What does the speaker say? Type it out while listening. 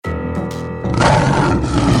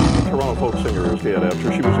Alabama folk singer is dead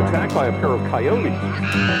after she was attacked by a pair of coyotes.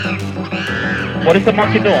 What is the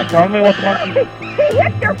monkey doing? Tell me what the monkey... He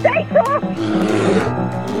hit your face off!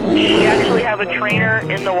 We actually have a trainer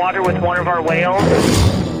in the water with one of our whales.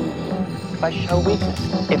 If I show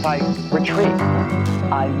weakness, if I retreat,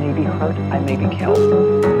 I may be hurt, I may be killed.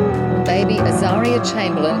 Baby Azaria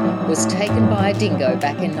Chamberlain was taken by a dingo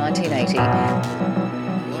back in 1980.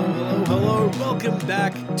 Hello, welcome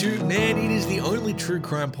back to Man Eaters, the only true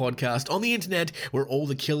crime podcast on the internet where all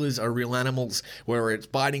the killers are real animals. Whether it's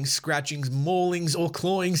biting, scratchings, maulings, or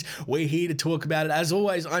clawings, we're here to talk about it. As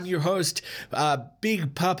always, I'm your host,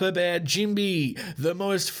 Big Papa Bear Jimby, the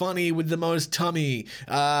most funny with the most tummy,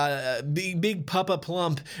 Big Papa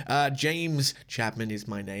Plump, James Chapman is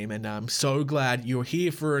my name, and I'm so glad you're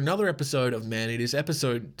here for another episode of Man Eaters,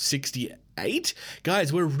 episode 68.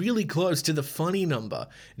 Guys, we're really close to the funny number.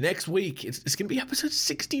 Next week, it's going to be episode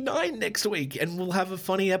 69 next week, and we'll have a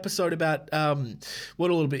funny episode about,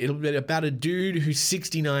 it'll be about a dude who's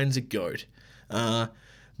 69's a goat.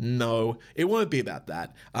 No, it won't be about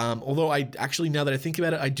that. Although I actually, now that I think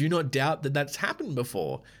about it, I do not doubt that that's happened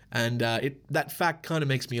before, and that fact kind of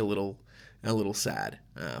makes me a little sad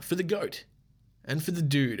for the goat. And for the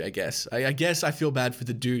dude, I guess. I guess I feel bad for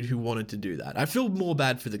the dude who wanted to do that. I feel more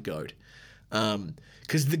bad for the goat.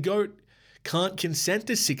 Because the goat can't consent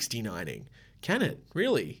to 69ing, can it?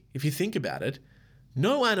 Really? If you think about it.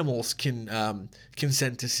 No animals can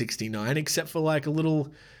consent to 69 except for like a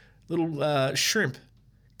little shrimp.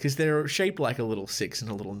 Because they're shaped like a little 6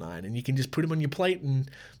 and a little 9. And you can just put them on your plate and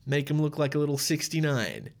make them look like a little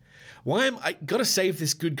 69. I gotta save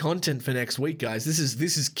this good content for next week, guys. This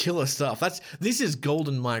is killer stuff. This is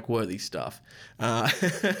Golden Mike worthy stuff. What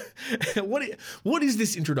is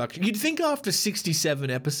this introduction? You'd think after 67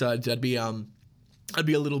 episodes, I'd be a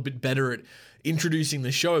little bit better at introducing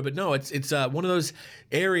the show, but no, it's one of those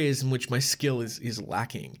areas in which my skill is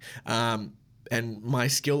lacking. And my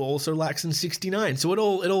skill also lacks in 69. So it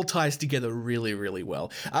all ties together really, really well.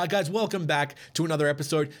 Guys, welcome back to another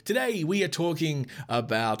episode. Today we are talking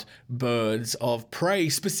about birds of prey,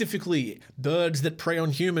 specifically birds that prey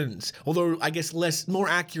on humans. Although I guess more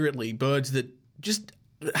accurately, birds that just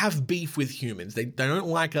have beef with humans. They don't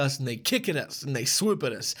like us and they kick at us and they swoop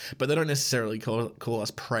at us, but they don't necessarily call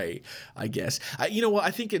us prey, I guess. You know what?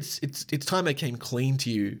 I think it's time I came clean to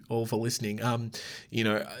you all for listening.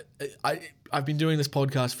 I've been doing this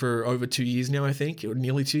podcast for over 2 years now, I think, or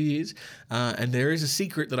nearly 2 years, and there is a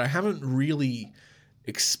secret that I haven't really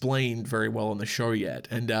explained very well on the show yet,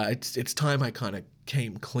 and it's time I kind of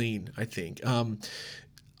came clean, I think.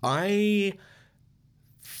 I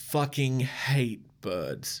fucking hate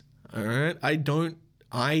birds. All right, I don't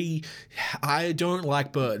like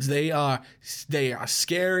birds. They are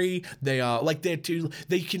scary. They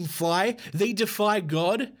can fly. They defy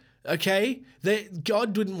God. Okay?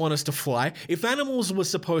 God didn't want us to fly. If animals were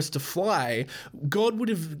supposed to fly, God would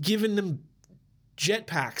have given them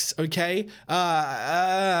jetpacks, okay?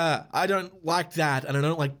 I don't like that, and I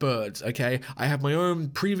don't like birds, okay? I have my own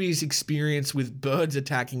previous experience with birds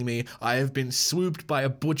attacking me. I have been swooped by a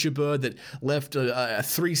butcher bird that left a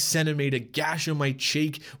 3-centimeter gash on my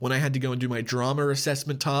cheek when I had to go and do my drama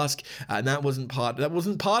assessment task, and that wasn't part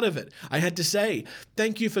of it. I had to say,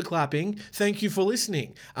 thank you for clapping, thank you for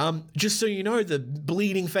listening. Just so you know, the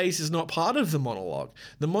bleeding face is not part of the monologue.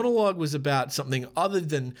 The monologue was about something other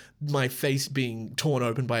than my face being torn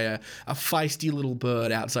open by a feisty little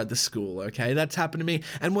bird outside the school, okay? That's happened to me.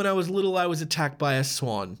 And when I was little, I was attacked by a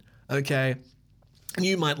swan, okay?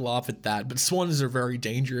 You might laugh at that, but swans are very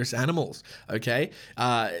dangerous animals, okay?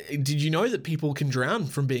 Did you know that people can drown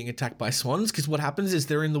from being attacked by swans? Because what happens is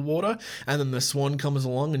they're in the water, and then the swan comes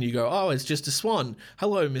along, and you go, oh, it's just a swan.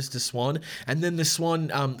 Hello, Mr. Swan. And then the swan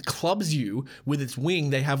clubs you with its wing.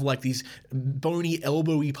 They have like these bony,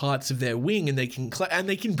 elbowy parts of their wing, and they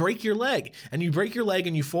can break your leg. And you break your leg,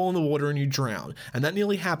 and you fall in the water, and you drown. And that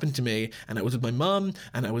nearly happened to me, and I was with my mum,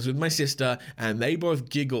 and I was with my sister, and they both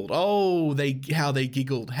giggled. Oh, how they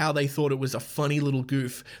giggled, how they thought it was a funny little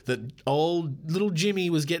goof that old little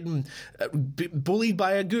Jimmy was getting bullied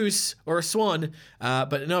by a goose or a swan,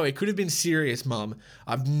 but no, it could have been serious, Mum.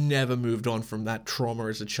 I've never moved on from that trauma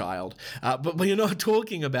as a child, but we're not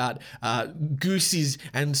talking about gooses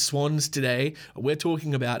and swans today. We're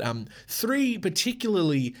talking about 3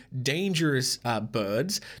 particularly dangerous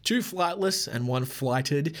birds, 2 flightless and 1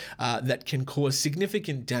 flighted, that can cause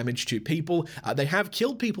significant damage to people. They have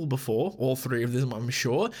killed people before, all 3 of them, I'm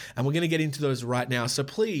sure, and we're going to get into those right now. So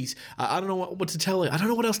please, I don't know what to tell you. I don't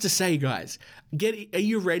know what else to say, guys. Are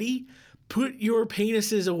you ready? Put your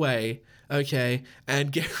penises away, okay,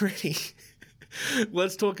 and get ready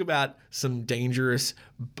Let's talk about some dangerous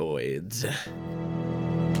birds.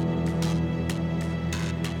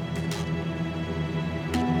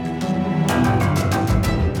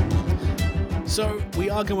 So we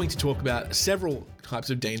are going to talk about several types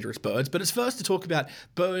of dangerous birds, but it's first to talk about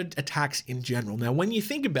bird attacks in general. Now, when you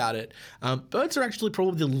think about it, birds are actually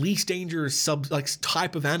probably the least dangerous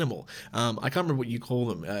type of animal. I can't remember what you call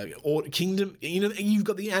them. Or kingdom. You know, you've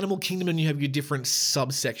got the animal kingdom, and you have your different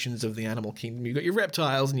subsections of the animal kingdom. You've got your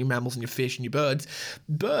reptiles and your mammals and your fish and your birds.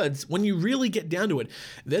 Birds, when you really get down to it,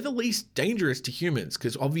 they're the least dangerous to humans,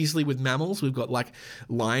 because obviously with mammals, we've got like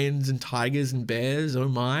lions and tigers and bears, oh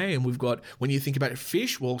my, and we've got, when you think about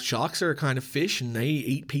fish, well, sharks are a kind of fish, and they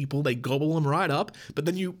eat people, they gobble them right up. But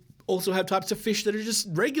then you also have types of fish that are just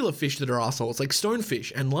regular fish that are assholes, like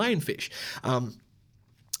stonefish and lionfish.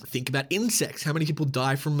 Think about insects. How many people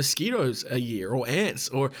die from mosquitoes a year, or ants,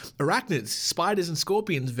 or arachnids, spiders and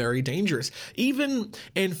scorpions, very dangerous. Even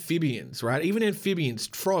amphibians, right? Even amphibians,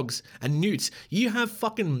 frogs and newts. You have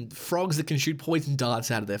fucking frogs that can shoot poison darts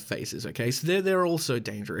out of their faces, okay? So they're also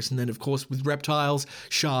dangerous. And then, of course, with reptiles,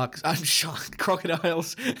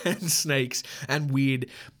 crocodiles and snakes and weird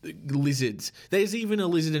lizards. There's even a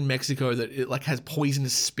lizard in Mexico that has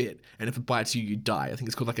poisonous spit, and if it bites you, you die. I think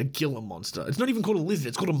it's called like a Gila monster. It's not even called a lizard,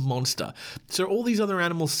 it's called a monster. So all these other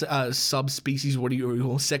animal subspecies,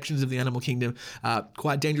 or sections of the animal kingdom,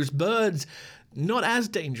 quite dangerous. Birds, not as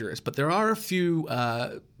dangerous, but there are a few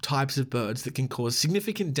types of birds that can cause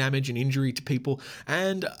significant damage and injury to people,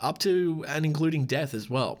 and up to and including death as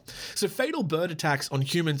well. So fatal bird attacks on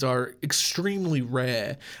humans are extremely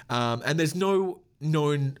rare, and there's no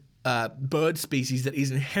known bird species that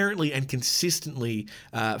is inherently and consistently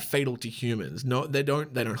fatal to humans. No, they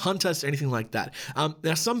don't hunt us or anything like that.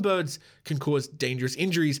 Now, some birds can cause dangerous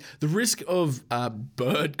injuries. The risk of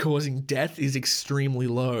bird causing death is extremely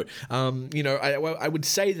low. I would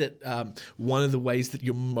say that one of the ways that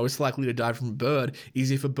you're most likely to die from a bird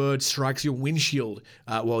is if a bird strikes your windshield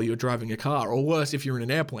while you're driving a car, or worse, if you're in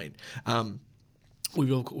an airplane.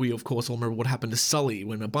 We of course all remember what happened to Sully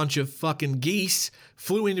when a bunch of fucking geese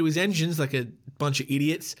flew into his engines like a bunch of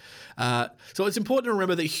idiots. So it's important to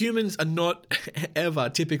remember that humans are not ever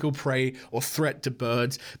typical prey or threat to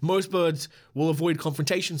birds. Most birds will avoid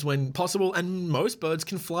confrontations when possible, and most birds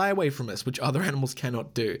can fly away from us, which other animals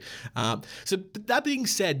cannot do. So that being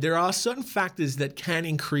said, there are certain factors that can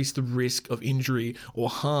increase the risk of injury or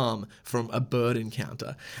harm from a bird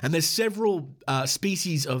encounter. And there's several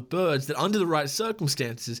species of birds that, under the right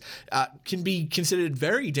circumstances, can be considered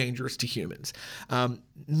very dangerous to humans.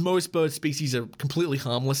 Most bird species are completely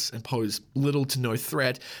harmless and pose little to no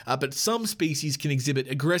threat, but some species can exhibit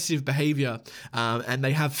aggressive behavior, and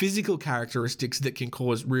they have physical characteristics that can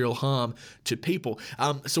cause real harm to people.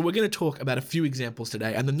 So we're going to talk about a few examples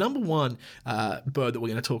today, and the number one bird that we're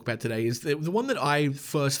going to talk about today is the one that I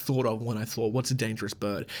first thought of when I thought, what's a dangerous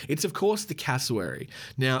bird? It's, of course, the cassowary.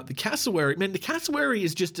 Now, the cassowary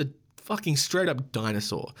is just a fucking straight up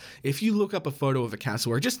dinosaur. If you look up a photo of a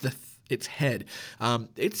cassowary, just its head,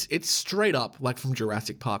 it's straight up like from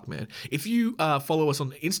Jurassic Park, man. If you follow us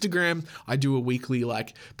on Instagram, I do a weekly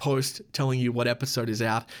post telling you what episode is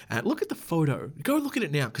out, and look at the photo. Go look at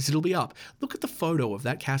it now, because it'll be up. Look at the photo of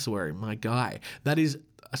that cassowary, my guy. That is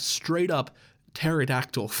a straight up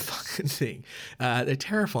pterodactyl fucking thing. They're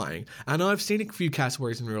terrifying, and I've seen a few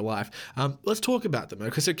cassowaries in real life. Let's talk about them,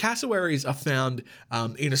 okay? So cassowaries are found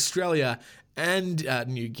in Australia and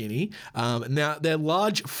New Guinea. Now, they're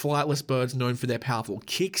large flightless birds known for their powerful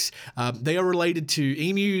kicks. They are related to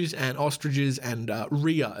emus and ostriches and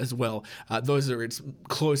rhea as well. Those are its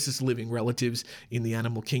closest living relatives in the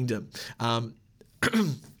animal kingdom.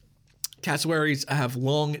 Cassowaries have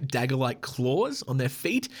long dagger-like claws on their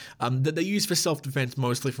feet that they use for self-defense,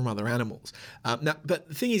 mostly from other animals. But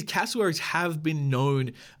the thing is, cassowaries have been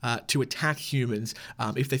known to attack humans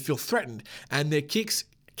if they feel threatened, and their kicks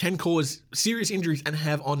can cause serious injuries and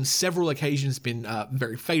have on several occasions been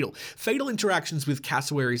very fatal. Fatal interactions with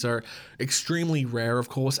cassowaries are extremely rare, of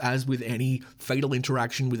course, as with any fatal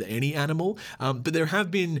interaction with any animal, but there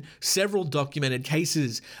have been several documented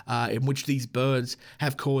cases in which these birds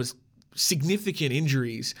have caused significant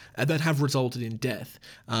injuries that have resulted in death.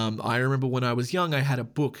 I remember when I was young, I had a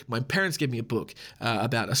book. My parents gave me a book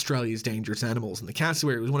about Australia's dangerous animals, and the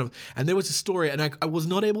cassowary was one of them. And there was a story, and I was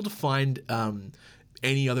not able to find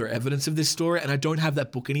any other evidence of this story, and I don't have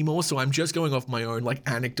that book anymore, so I'm just going off my own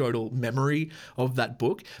anecdotal memory of that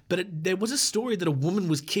book. But there was a story that a woman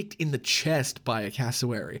was kicked in the chest by a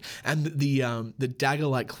cassowary, and the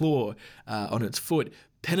dagger-like claw on its foot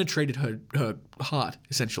penetrated her heart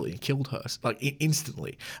essentially and killed her like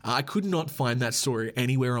instantly. I could not find that story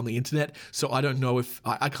anywhere on the internet, so I don't know if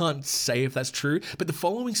I can't say if that's true, but the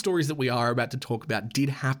following stories that we are about to talk about did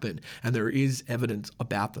happen, and there is evidence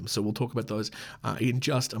about them, so we'll talk about those in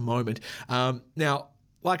just a moment. Now,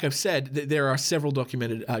 like I've said, there are several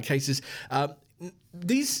documented cases.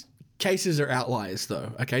 These cases are outliers,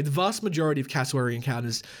 though, okay? The vast majority of cassowary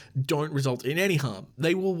encounters don't result in any harm.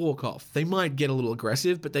 They will walk off. They might get a little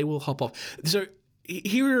aggressive, but they will hop off. So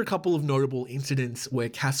here are a couple of notable incidents where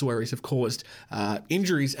cassowaries have caused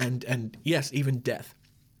injuries and yes, even death.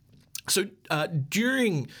 So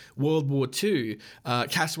during World War II,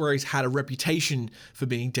 cassowaries had a reputation for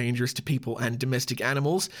being dangerous to people and domestic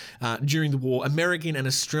animals. During the war, American and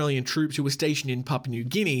Australian troops who were stationed in Papua New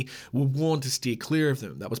Guinea were warned to steer clear of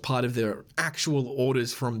them. That was part of their actual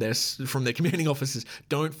orders from their commanding officers.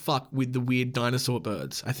 Don't fuck with the weird dinosaur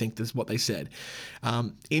birds, I think that's what they said.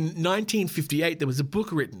 In 1958, there was a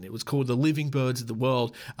book written. It was called The Living Birds of the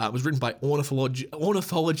World. It was written by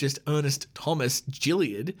ornithologist Ernest Thomas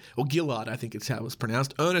Gillard, or Gillard, I think it's how it was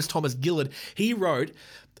pronounced. Ernest Thomas Gillard. He wrote,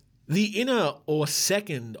 "The inner or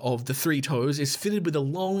second of the three toes is fitted with a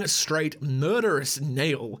long, straight, murderous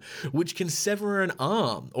nail, which can sever an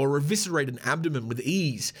arm or eviscerate an abdomen with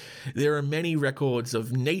ease. There are many records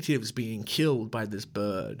of natives being killed by this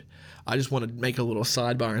bird." I just want to make a little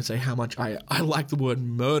sidebar and say how much I like the word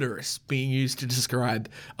murderous being used to describe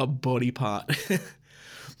a body part.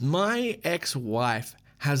 My ex-wife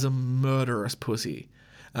has a murderous pussy.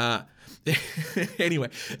 Anyway,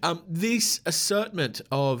 this assertment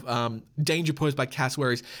of danger posed by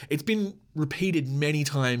cassowaries, it's been repeated many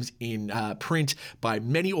times in print by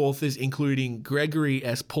many authors, including Gregory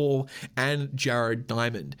S. Paul and Jared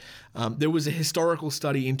Diamond. There was a historical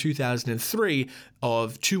study in 2003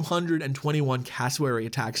 of 221 cassowary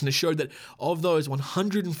attacks, and it showed that of those,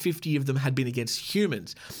 150 of them had been against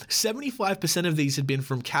humans. 75% of these had been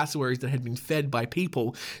from cassowaries that had been fed by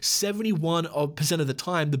people. 71% of the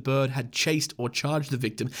time, the bird had chased or charged the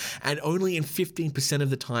victim, and only in 15%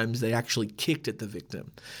 of the times they actually kicked at the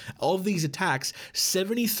victim. Of these attacks,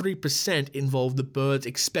 73% involved the birds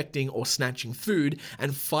expecting or snatching food,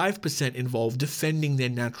 and 5% involved defending their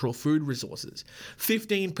natural food resources.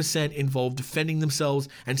 15% involved defending themselves,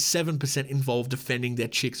 and 7% involved defending their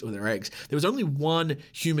chicks or their eggs. There was only one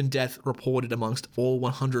human death reported amongst all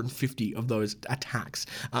 150 of those attacks.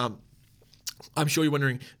 I'm sure you're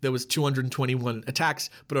wondering, there was 221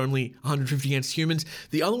 attacks, but only 150 against humans.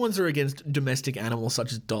 The other ones are against domestic animals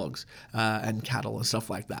such as dogs and cattle and stuff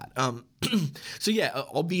like that. So yeah,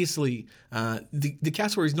 obviously, the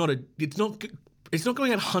cassowary is it's not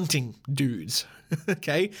going out hunting dudes,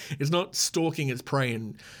 okay? It's not stalking its prey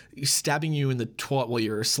and stabbing you in the twat while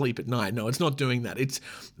you're asleep at night. No, it's not doing that. It's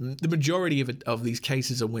the majority of these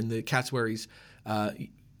cases are when the cassowaries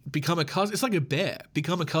become accustomed. It's like a bear,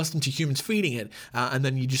 become accustomed to humans feeding it, and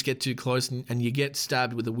then you just get too close and you get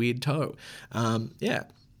stabbed with a weird toe. Yeah.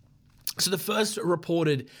 So the first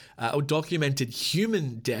reported or documented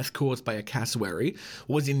human death caused by a cassowary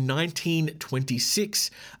was in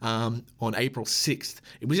 1926 on April 6th.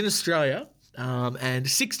 It was in Australia. And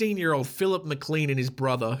 16-year-old Philip McLean and his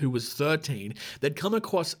brother, who was 13, they'd come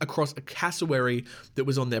across a cassowary that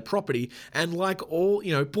was on their property, and like all,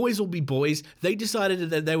 boys will be boys, they decided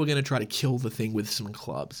that they were going to try to kill the thing with some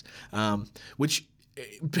clubs, which,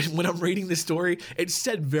 when I'm reading this story, it's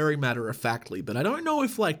said very matter-of-factly, but I don't know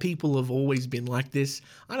if people have always been like this.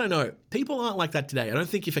 I don't know. People aren't like that today. I don't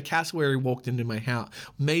think if a cassowary walked into my house,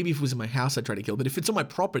 maybe if it was in my house I'd try to kill it, but if it's on my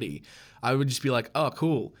property, I would just be like, oh,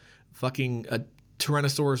 cool. Fucking a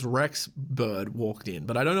Tyrannosaurus Rex bird walked in,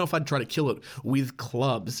 but I don't know if I'd try to kill it with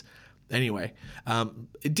clubs. Anyway,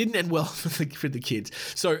 it didn't end well for the kids.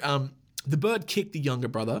 So the bird kicked the younger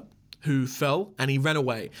brother, who fell, and he ran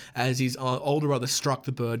away as his older brother struck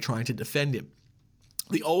the bird trying to defend him.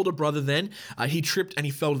 The older brother then, he tripped and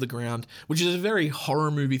he fell to the ground, which is a very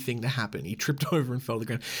horror movie thing to happen. He tripped over and fell to the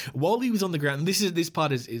ground. While he was on the ground, and this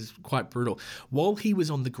part is quite brutal. While he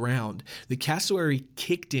was on the ground, the cassowary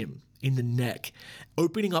kicked him in the neck,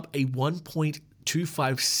 opening up a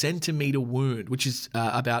 1.25 centimeter wound, which is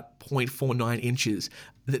about 0.49 inches,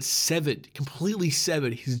 that completely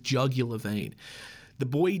severed his jugular vein. The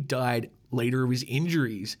boy died later of his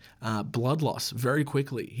injuries, blood loss, very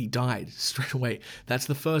quickly. He died straight away. That's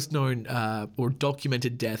the first known or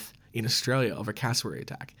documented death in Australia of a cassowary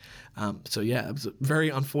attack. So yeah, it was very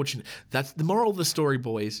unfortunate. That's the moral of the story,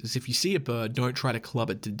 boys, is if you see a bird, don't try to club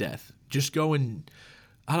it to death. Just go and,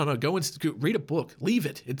 go and read a book. Leave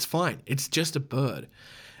it. It's fine. It's just a bird.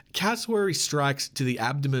 cassowary strikes to the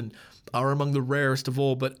abdomen are among the rarest of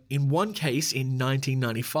all, but in one case in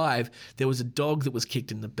 1995, there was a dog that was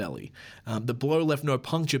kicked in the belly. The blow left no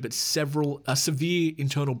puncture, but severe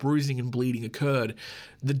internal bruising and bleeding occurred.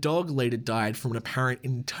 The dog later died from an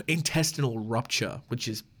apparent intestinal rupture, which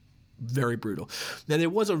is very brutal. Now, there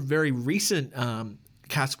was a very recent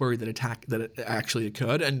cassowary that actually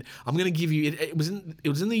occurred, and I'm going to give you it was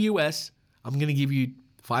in the US. I'm going to give you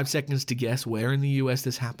 5 seconds to guess where in the US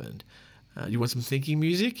this happened. You want some thinking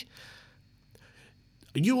music?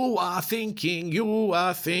 You are thinking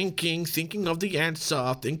of the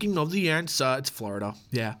answer. It's Florida.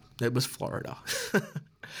 Yeah, it was Florida.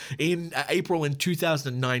 In April in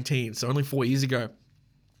 2019, so only 4 years ago,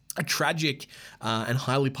 a tragic and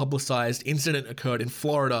highly publicized incident occurred in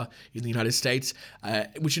Florida in the United States,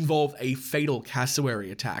 which involved a fatal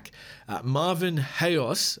cassowary attack. Marvin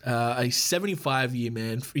Hayos, a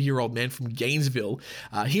 75-year-old man from Gainesville,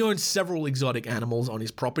 he owns several exotic animals on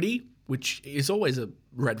his property, which is always a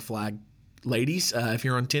red flag, ladies. If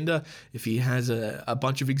you're on Tinder, if he has a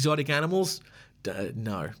bunch of exotic animals,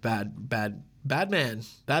 no, bad man.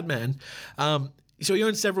 So he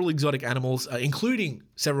owns several exotic animals, including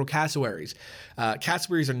several cassowaries.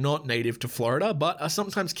 Cassowaries are not native to Florida, but are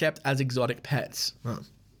sometimes kept as exotic pets.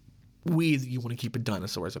 Weird that you want to keep a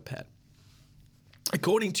dinosaur as a pet.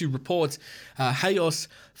 According to reports, Hayos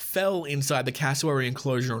fell inside the cassowary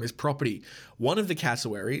enclosure on his property. One of the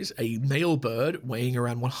cassowaries, a male bird weighing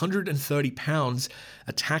around 130 pounds,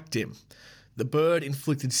 attacked him. The bird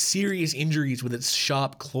inflicted serious injuries with its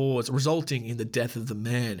sharp claws, resulting in the death of the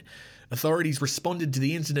man. Authorities responded to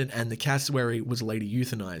the incident and the cassowary was later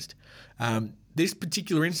euthanized. This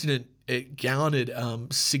particular incident, it garnered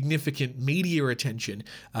significant media attention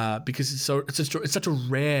because it's such a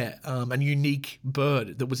rare and unique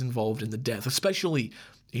bird that was involved in the death, especially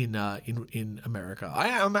in America.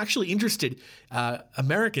 I'm actually interested.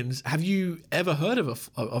 Americans, have you ever heard of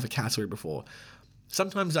a cassowary before?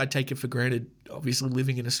 Sometimes I take it for granted, obviously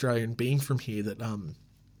living in Australia and being from here, that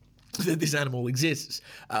this animal exists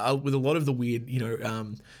with a lot of the weird,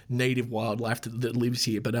 native wildlife that lives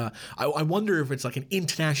here. But I wonder if it's like an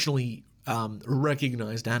internationally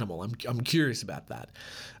recognized animal. I'm curious about that.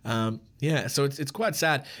 So it's quite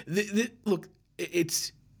sad. Look,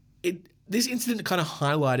 this incident kind of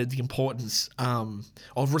highlighted the importance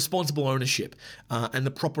of responsible ownership and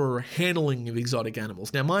the proper handling of exotic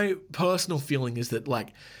animals. Now, my personal feeling is that,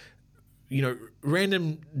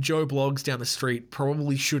 random Joe Blogs down the street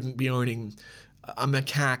probably shouldn't be owning a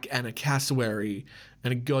macaque and a cassowary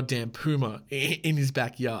and a goddamn puma in his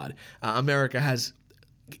backyard. America has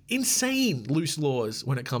insane loose laws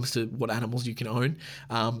when it comes to what animals you can own.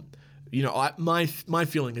 My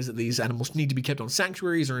feeling is that these animals need to be kept on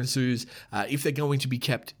sanctuaries or in zoos if they're going to be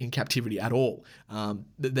kept in captivity at all.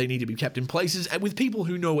 They need to be kept in places and with people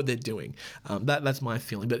who know what they're doing. That's my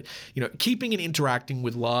feeling. But keeping and interacting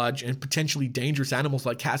with large and potentially dangerous animals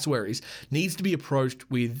like cassowaries needs to be approached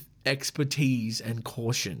with expertise and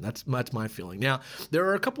caution. That's my feeling. Now, there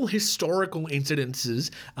are a couple historical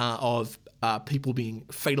incidences of people being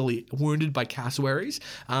fatally wounded by cassowaries.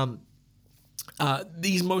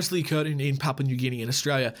 These mostly occurred in Papua New Guinea and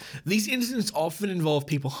Australia. These incidents often involve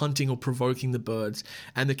people hunting or provoking the birds,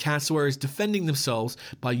 and the cassowaries defending themselves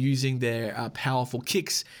by using their powerful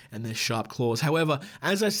kicks and their sharp claws. However,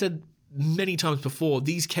 as I said many times before,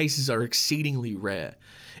 these cases are exceedingly rare.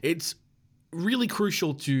 It's really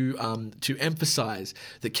crucial to emphasize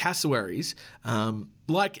that cassowaries,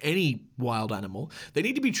 like any wild animal, they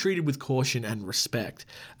need to be treated with caution and respect.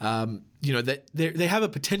 That they have a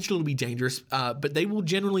potential to be dangerous, but they will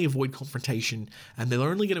generally avoid confrontation, and they're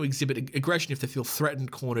only going to exhibit aggression if they feel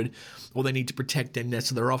threatened, cornered, or they need to protect their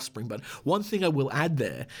nest or their offspring. But one thing I will add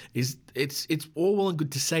there is it's all well and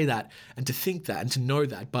good to say that and to think that and to know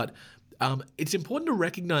that, but it's important to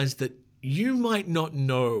recognize that you might not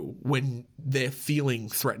know when they're feeling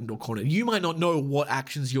threatened or cornered. You might not know what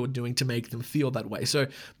actions you're doing to make them feel that way. So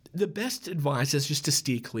the best advice is just to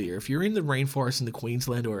steer clear. If you're in the rainforest in the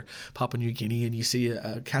Queensland or Papua New Guinea and you see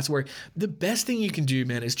a cassowary, the best thing you can do,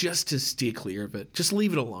 man, is just to steer clear of it. Just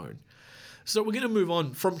leave it alone. So we're going to move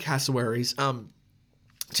on from cassowaries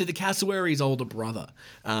to the cassowary's older brother.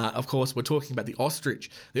 Of course, we're talking about the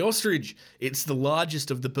ostrich. The ostrich, it's the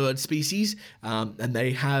largest of the bird species, and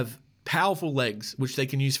they have powerful legs, which they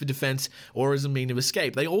can use for defense or as a mean of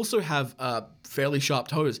escape. They also have fairly sharp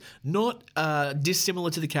toes, not dissimilar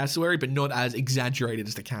to the cassowary, but not as exaggerated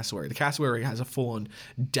as the cassowary. The cassowary has a full-on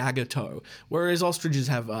dagger toe, whereas ostriches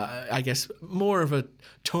have, more of a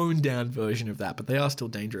toned-down version of that, but they are still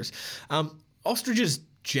dangerous. Ostriches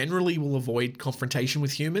generally will avoid confrontation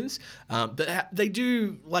with humans. But they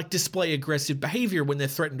do like display aggressive behavior when they're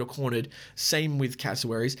threatened or cornered. Same with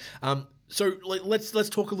cassowaries. So let's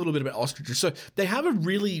talk a little bit about ostriches. So they have a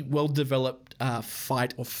really well-developed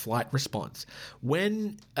fight or flight response.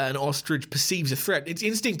 When an ostrich perceives a threat, its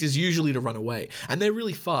instinct is usually to run away. And they're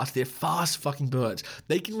really fast. They're fast fucking birds.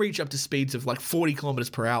 They can reach up to speeds of like 40 kilometers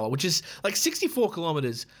per hour, which is like 64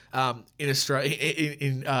 kilometers in Australia.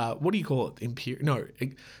 In what do you call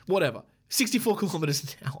it? Whatever. 64 kilometers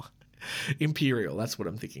an hour. Imperial. That's what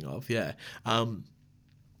I'm thinking of. Yeah.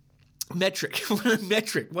 Metric.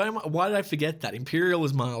 Why did I forget that? Imperial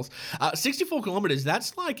is miles. 64 kilometers,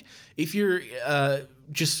 that's like, if you're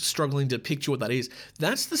just struggling to picture what that is,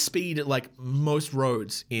 that's the speed at like most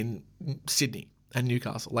roads in Sydney and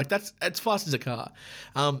Newcastle. Like that's as fast as a car.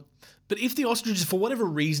 But if the ostriches, for whatever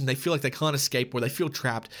reason, they feel like they can't escape or they feel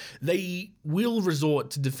trapped, they will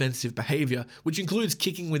resort to defensive behavior, which includes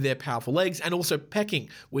kicking with their powerful legs and also pecking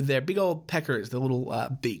with their big old peckers, their little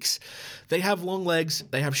beaks. They have long legs,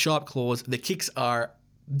 they have sharp claws, their kicks are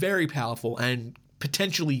very powerful and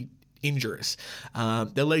potentially injurious.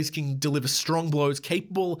 Their legs can deliver strong blows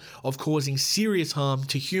capable of causing serious harm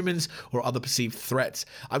to humans or other perceived threats.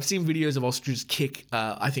 I've seen videos of ostriches kick,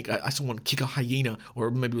 I think I saw one kick a hyena, or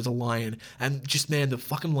maybe it was a lion, and just, man, the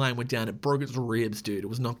fucking lion went down. It broke its ribs, dude. It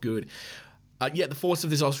was not good. Yet the force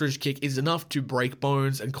of this ostrich kick is enough to break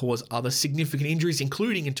bones and cause other significant injuries,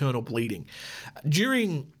 including internal bleeding.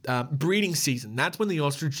 During breeding season, that's when the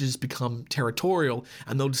ostriches become territorial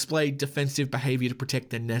and they'll display defensive behavior to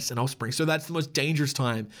protect their nests and offspring. So that's the most dangerous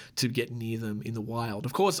time to get near them in the wild.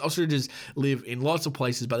 Of course, ostriches live in lots of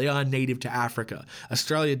places, but they are native to Africa.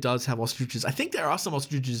 Australia does have ostriches. I think there are some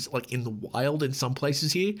ostriches like in the wild in some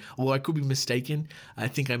places here, although I could be mistaken. I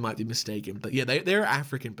think I might be mistaken. But yeah, they're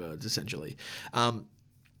African birds, essentially.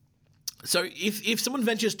 So if someone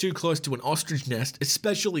ventures too close to an ostrich nest,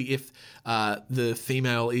 especially if the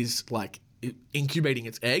female is like incubating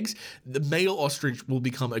its eggs, the male ostrich will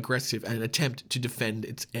become aggressive and attempt to defend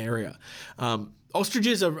its area.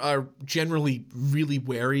 Ostriches are generally really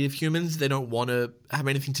wary of humans. They don't want to have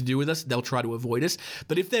anything to do with us. They'll try to avoid us.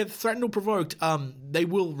 But if they're threatened or provoked, they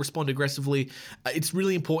will respond aggressively. It's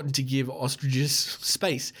really important to give ostriches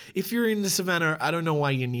space. If you're in the savannah, I don't know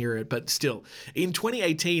why you're near it, but still. In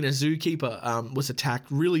 2018, a zookeeper was attacked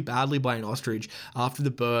really badly by an ostrich after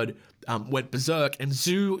the bird went berserk, and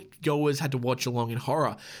zoo goers had to watch along in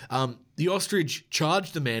horror. The ostrich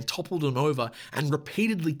charged the man, toppled him over, and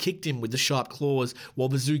repeatedly kicked him with the sharp claws while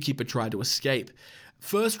the zookeeper tried to escape.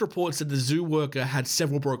 First reports said the zoo worker had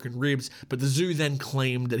several broken ribs, but the zoo then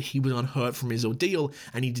claimed that he was unhurt from his ordeal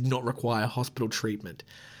and he did not require hospital treatment.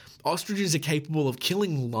 Ostriches are capable of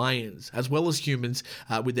killing lions as well as humans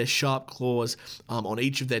with their sharp claws on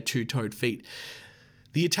each of their two-toed feet.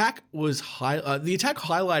 The attack was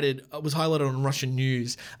highlighted on Russian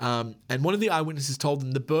news, and one of the eyewitnesses told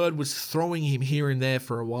them the bird was throwing him here and there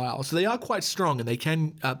for a while. So they are quite strong, and they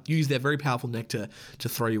can use their very powerful neck to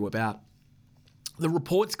throw you about. The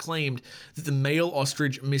reports claimed that the male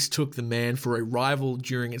ostrich mistook the man for a rival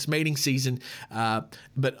during its mating season,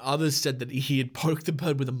 but others said that he had poked the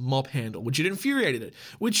bird with a mop handle, which had infuriated it,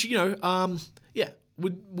 which,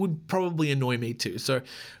 would probably annoy me too. So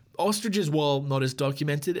ostriches, while not as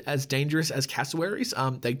documented as dangerous as cassowaries,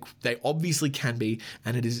 they obviously can be,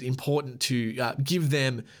 and it is important to give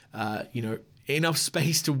them, enough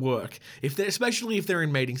space to work. Especially if they're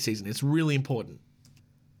in mating season, it's really important.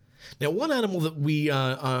 Now, one animal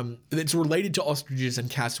that that's related to ostriches and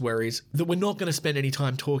cassowaries that we're not going to spend any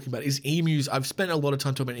time talking about is emus. I've spent a lot of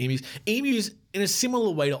time talking about emus. Emus, in a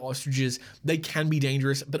similar way to ostriches, they can be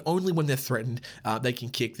dangerous, but only when they're threatened. They can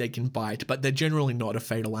kick, they can bite, but they're generally not a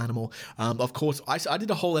fatal animal. Of course, I did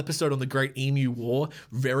a whole episode on the Great Emu War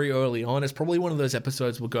very early on. It's probably one of those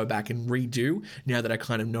episodes we'll go back and redo now that I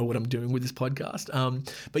kind of know what I'm doing with this podcast.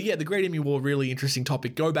 But yeah, the Great Emu War, really interesting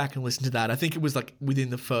topic. Go back and listen to that. I think it was like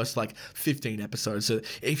within the first 15 episodes. So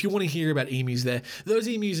if you want to hear about emus there, those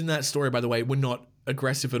emus in that story, by the way, were not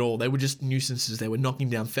aggressive at all. They were just nuisances. They were knocking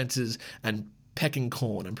down fences and pecking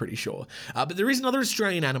corn, I'm pretty sure. But there is another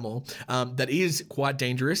Australian animal that is quite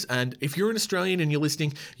dangerous, and if you're an Australian and you're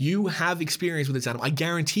listening, you have experience with this animal. I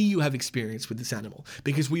guarantee you have experience with this animal,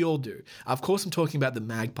 because we all do. Of course, I'm talking about the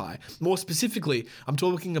magpie. More specifically, I'm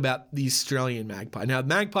talking about the Australian magpie. Now,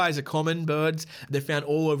 magpies are common birds. They're found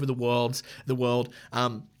all over the world.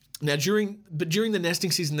 Now, during the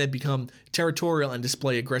nesting season, they become territorial and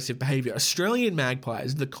display aggressive behavior. Australian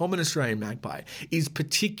magpies, the common Australian magpie, is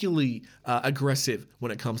particularly aggressive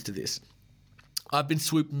when it comes to this. I've been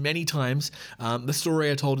swooped many times. The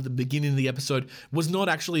story I told at the beginning of the episode was not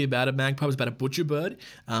actually about a magpie. It was about a butcher bird,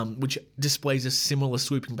 which displays a similar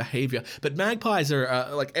swooping behavior. But magpies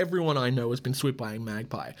are like everyone I know has been swooped by a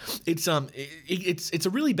magpie. It's a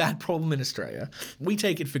really bad problem in Australia. We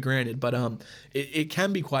take it for granted, but it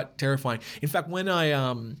can be quite terrifying. In fact, when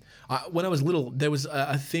I was little, there was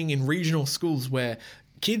a thing in regional schools where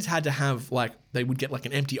kids had to have they would get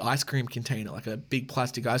an empty ice cream container, like a big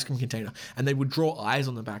plastic ice cream container, and they would draw eyes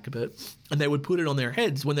on the back of it, and they would put it on their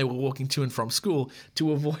heads when they were walking to and from school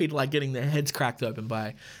to avoid getting their heads cracked open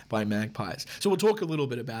by magpies. So we'll talk a little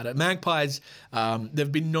bit about it. Magpies,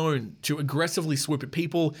 they've been known to aggressively swoop at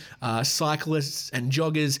people, cyclists and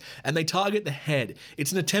joggers, and they target the head.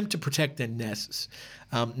 It's an attempt to protect their nests.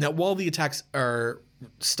 Now, while the attacks are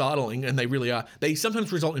startling, and they really are, they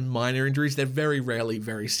sometimes result in minor injuries. They're very rarely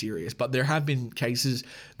very serious, but there have been cases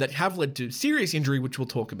that have led to serious injury, which we'll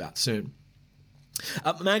talk about soon.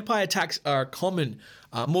 Magpie attacks are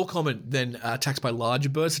more common than attacks by larger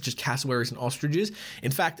birds such as cassowaries and ostriches.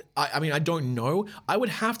 In fact, I don't know. I would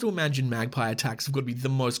have to imagine magpie attacks have got to be the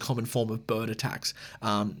most common form of bird attacks,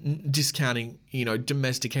 discounting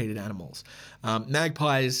domesticated animals.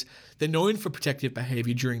 Magpies, they're known for protective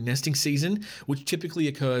behavior during nesting season, which typically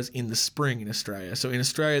occurs in the spring in Australia. So in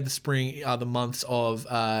Australia, the spring are the months of,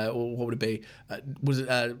 what would it be?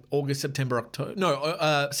 August, September, October?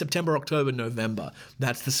 No, September, October, November.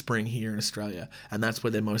 That's the spring here in Australia, and that's where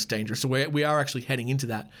they're most dangerous. So we are actually heading into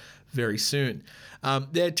that very soon.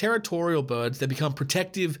 They're territorial birds. They become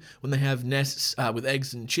protective when they have nests with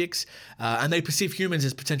eggs and chicks, and they perceive humans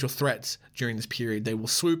as potential threats during this period. They will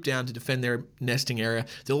swoop down to defend their nesting area.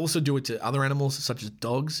 They'll also do it to other animals such as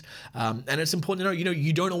dogs. And it's important to know,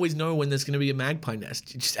 you don't always know when there's going to be a magpie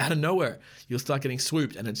nest. Just out of nowhere, you'll start getting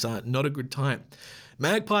swooped, and it's not a good time.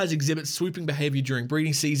 Magpies exhibit swooping behavior during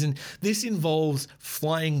breeding season. This involves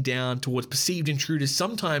flying down towards perceived intruders,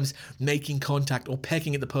 sometimes making contact or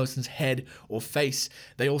pecking at the person's head or face.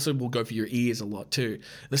 They also will go for your ears a lot too.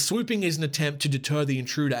 The swooping is an attempt to deter the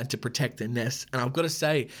intruder and to protect their nest, and I've got to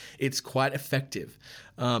say, it's quite effective.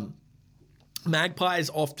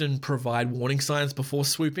 Magpies often provide warning signs before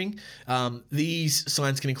swooping. These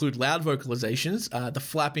signs can include loud vocalizations, the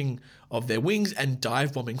flapping of their wings, and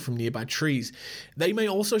dive bombing from nearby trees. They may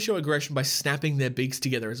also show aggression by snapping their beaks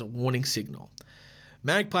together as a warning signal.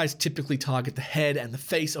 Magpies typically target the head and the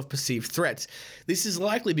face of perceived threats. This is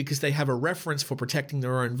likely because they have a reference for protecting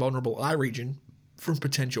their own vulnerable eye region from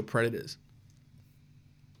potential predators.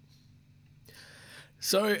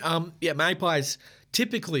 So, magpies,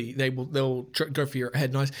 typically they'll go for your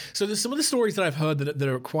head nice. So there's some of the stories that I've heard that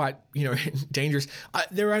are quite dangerous.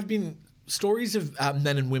 There have been stories of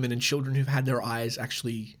men and women and children who've had their eyes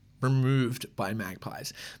actually removed by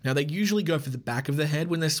magpies. Now, they usually go for the back of the head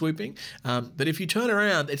when they're swooping, but if you turn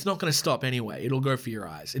around, it's not going to stop anyway. It'll go for your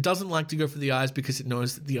eyes. It doesn't like to go for the eyes because it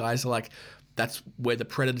knows that the eyes are that's where the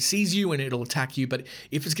predator sees you and it'll attack you. But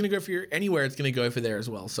if it's going to go for anywhere, it's going to go for there as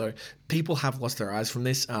well. So people have lost their eyes from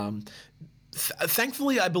this.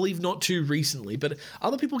 Thankfully, I believe not too recently, but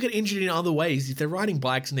other people get injured in other ways. If they're riding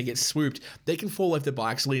bikes and they get swooped, they can fall off their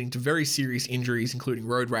bikes, leading to very serious injuries, including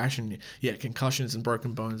road rash and concussions and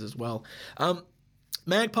broken bones as well.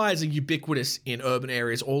 Magpies are ubiquitous in urban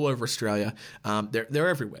areas all over Australia. They're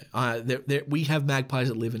everywhere. We have magpies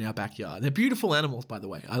that live in our backyard. They're beautiful animals, by the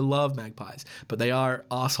way. I love magpies, but they are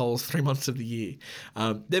assholes 3 months of the year.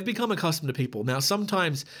 They've become accustomed to people. Now,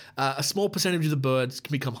 sometimes a small percentage of the birds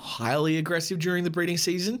can become highly aggressive during the breeding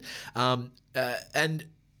season, and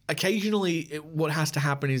occasionally, what has to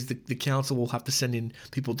happen is the council will have to send in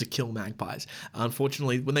people to kill magpies.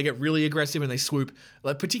 Unfortunately, when they get really aggressive and they swoop,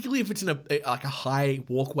 particularly if it's in a high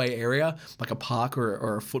walkway area, like a park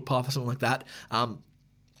or a footpath or something like that,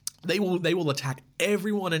 they will attack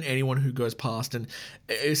everyone and anyone who goes past, and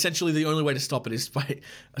essentially the only way to stop it is by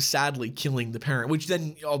sadly killing the parent, which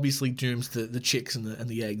then obviously dooms the chicks and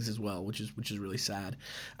the eggs as well, which is really sad.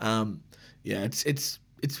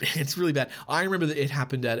 It's really bad. I remember that it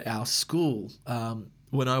happened at our school.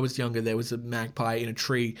 When I was younger, there was a magpie in a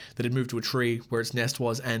tree that had moved to a tree where its nest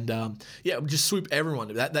was, and it would just swoop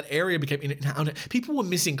everyone. That area became people were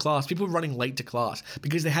missing class. People were running late to class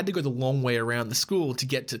because they had to go the long way around the school to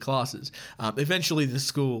get to classes. Eventually, the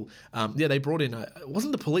school, they brought in it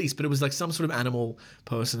wasn't the police, but it was like some sort of animal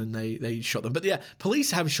person, and they shot them. But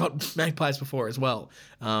police have shot magpies before as well.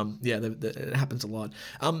 It happens a lot.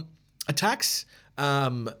 Attacks.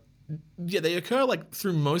 they occur like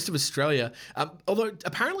through most of Australia. Although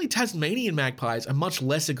apparently Tasmanian magpies are much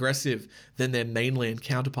less aggressive than their mainland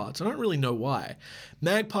counterparts. I don't really know why.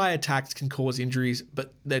 Magpie attacks can cause injuries,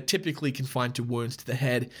 but they're typically confined to wounds to the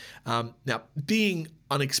head. Now, being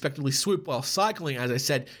unexpectedly swooped while cycling, as I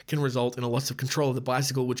said, can result in a loss of control of the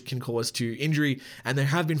bicycle, which can cause to injury, and there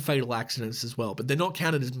have been fatal accidents as well, but they're not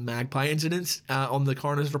counted as magpie incidents on the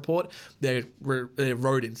coroner's report. They're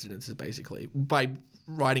road incidents, basically, by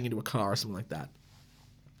riding into a car or something like that.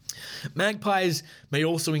 Magpies may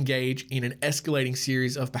also engage in an escalating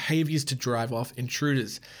series of behaviors to drive off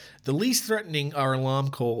intruders. The least threatening are alarm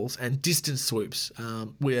calls and distance swoops,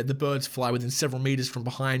 where the birds fly within several meters from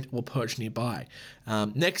behind or perch nearby.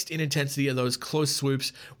 Next in intensity are those close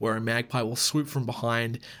swoops, where a magpie will swoop from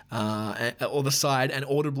behind or the side and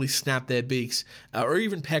audibly snap their beaks, or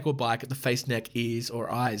even peck or bite at the face, neck, ears,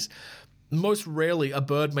 or eyes. Most rarely, a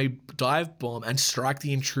bird may dive bomb and strike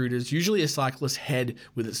the intruder's, usually a cyclist's head,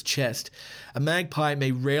 with its chest. A magpie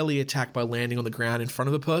may rarely attack by landing on the ground in front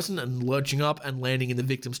of a person and lurching up and landing in the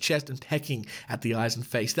victim's chest and pecking at the eyes and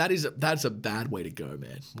face. That's a bad way to go,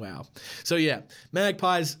 man. Wow. So yeah,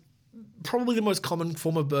 magpies, probably the most common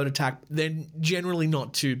form of bird attack. They're generally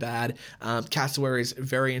not too bad. Cassowary is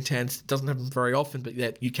very intense. It doesn't happen very often, but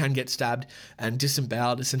yet you can get stabbed and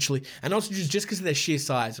disemboweled, essentially. And also just because of their sheer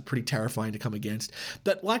size are pretty terrifying to come against.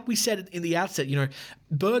 But like we said in the outset,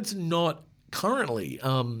 birds are not currently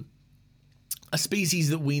a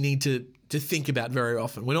species that we need to think about very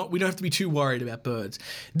often. We don't have to be too worried about birds.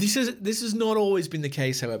 This has not always been the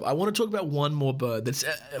case, however. I want to talk about one more bird that's,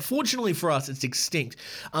 fortunately for us, it's extinct.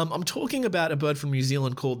 I'm talking about a bird from New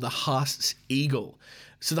Zealand called the Haast's eagle.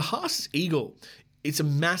 So the Haast's eagle, it's a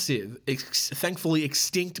massive, thankfully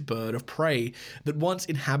extinct bird of prey that once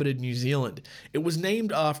inhabited New Zealand. It was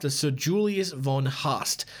named after Sir Julius von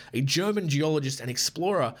Haast, a German geologist and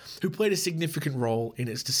explorer who played a significant role in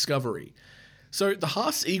its discovery. So the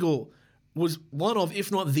Haast's eagle was one of, if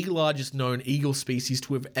not the largest known eagle species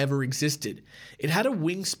to have ever existed. It had a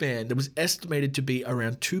wingspan that was estimated to be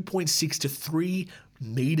around 2.6 to 3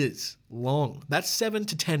 meters long. That's 7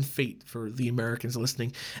 to 10 feet for the Americans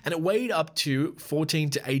listening. And it weighed up to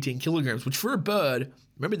 14 to 18 kilograms, which for a bird,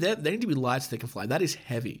 remember, they need to be light so they can fly. That is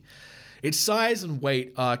heavy. Its size and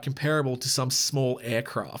weight are comparable to some small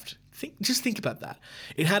aircraft. Just think about that.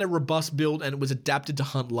 It had a robust build and it was adapted to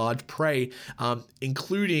hunt large prey,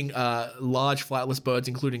 including large flightless birds,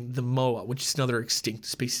 including the moa, which is another extinct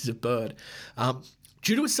species of bird.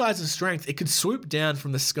 Due to its size and strength, it could swoop down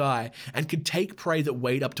from the sky and could take prey that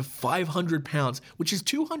weighed up to 500 pounds, which is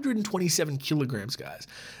 227 kilograms, guys,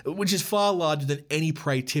 which is far larger than any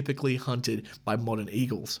prey typically hunted by modern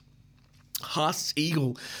eagles. Haast's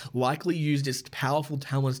eagle likely used its powerful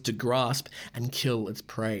talons to grasp and kill its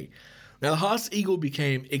prey. Now, the Haast's eagle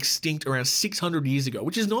became extinct around 600 years ago,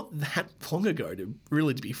 which is not that long ago, to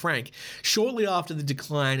be frank, shortly after the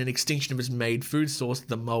decline and extinction of its main food source,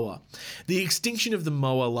 the moa. The extinction of the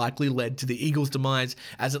moa likely led to the eagle's demise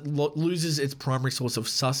as it loses its primary source of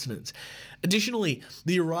sustenance. Additionally,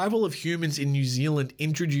 the arrival of humans in New Zealand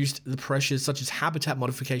introduced the pressures such as habitat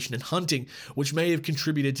modification and hunting, which may have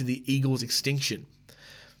contributed to the eagle's extinction.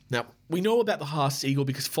 Now, we know about the Haast's eagle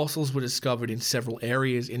because fossils were discovered in several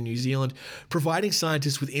areas in New Zealand, providing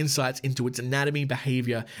scientists with insights into its anatomy,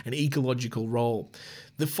 behavior, and ecological role.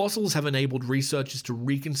 The fossils have enabled researchers to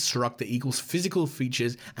reconstruct the eagle's physical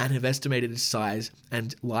features and have estimated its size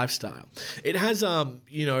and lifestyle. It has,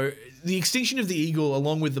 the extinction of the eagle,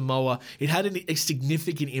 along with the moa, it had a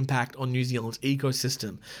significant impact on New Zealand's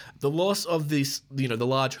ecosystem. The loss of this, the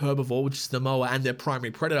large herbivore, which is the moa, and their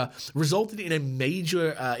primary predator, resulted in a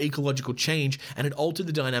major ecological change, and it altered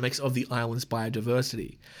the dynamics of the island's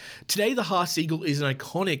biodiversity. Today, the Haast's eagle is an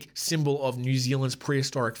iconic symbol of New Zealand's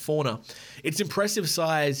prehistoric fauna. Its impressive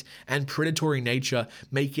size and predatory nature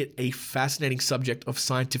make it a fascinating subject of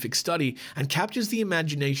scientific study and captures the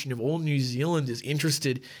imagination of all New Zealanders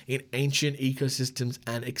interested in ancient ecosystems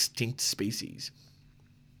and extinct species.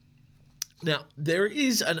 Now, there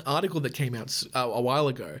is an article that came out a while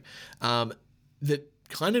ago that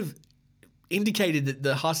kind of indicated that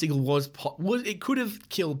the Haast's eagle it could have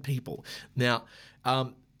killed people. Now,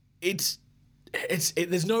 there's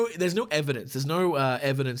no evidence. There's no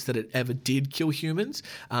evidence that it ever did kill humans,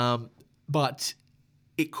 but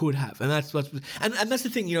it could have, and that's the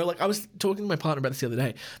thing. I was talking to my partner about this the other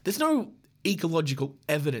day. There's no ecological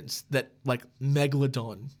evidence that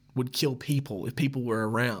megalodon would kill people if people were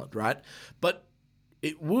around, right? But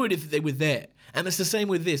it would if they were there, and it's the same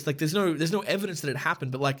with this. There's no evidence that it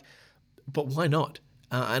happened, but why not?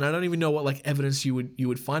 And I don't even know what evidence you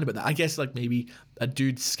would find about that. I guess maybe a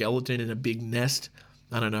dude's skeleton in a big nest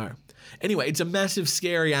I don't know. Anyway, it's a massive,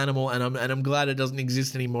 scary animal, and I'm glad it doesn't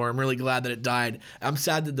exist anymore. I'm really glad that it died. I'm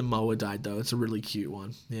sad that the moa died, though. It's a really cute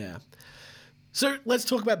one. Yeah. So let's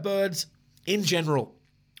talk about birds in general.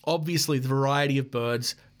 Obviously, the variety of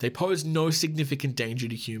birds, they pose no significant danger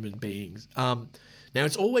to human beings. Now,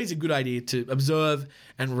 it's always a good idea to observe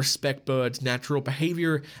and respect birds' natural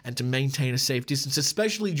behavior and to maintain a safe distance,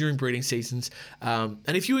 especially during breeding seasons. And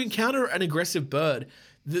if you encounter an aggressive bird,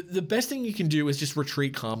 the best thing you can do is just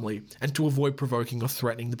retreat calmly and to avoid provoking or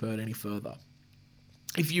threatening the bird any further.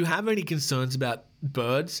 If you have any concerns about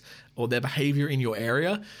birds or their behavior in your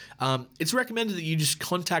area, it's recommended that you just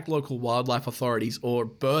contact local wildlife authorities or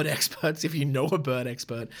bird experts, if you know a bird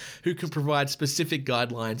expert, who can provide specific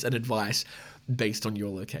guidelines and advice based on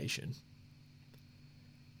your location.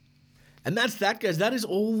 And that's that, guys. That is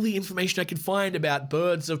all the information I could find about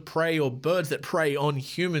birds of prey or birds that prey on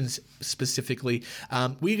humans specifically.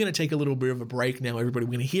 We're going to take a little bit of a break now, everybody.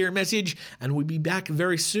 We're going to hear a message, and we'll be back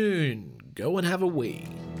very soon. Go and have a wee.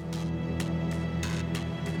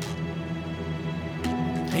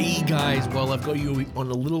 Hey guys, well, I've got you on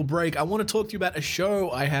a little break. I want to talk to you about a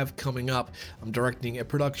show I have coming up. I'm directing a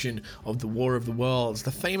production of The War of the Worlds,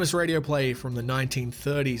 the famous radio play from the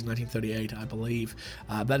 1930s, 1938, I believe.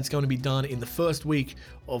 That is going to be done in the first week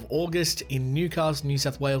of August in Newcastle, New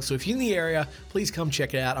South Wales. So if you're in the area, please come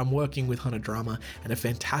check it out. I'm working with Hunter Drama and a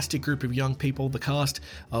fantastic group of young people, the cast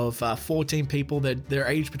of 14 people. They're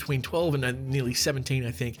aged between 12 and nearly 17,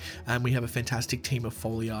 I think. And we have a fantastic team of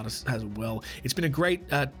Foley artists as well. It's been a great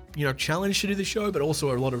challenge to do the show, but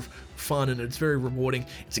also a lot of fun, and it's very rewarding.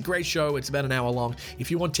 It's a great show. It's about an hour long. If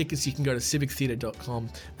you want tickets, you can go to civictheatre.com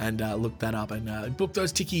and look that up and book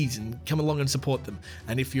those tickies and come along and support them.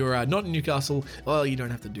 And if you're not in Newcastle, well, you don't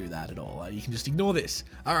have to do that at all. You can just ignore this.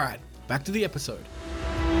 All right, back to the episode.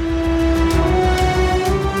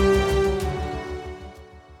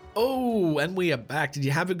 Oh, and we are back. Did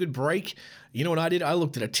you have a good break? You know what I did? I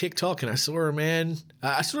looked at a TikTok and I saw a man.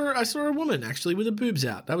 I saw a woman actually with her boobs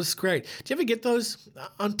out. That was great. Do you ever get those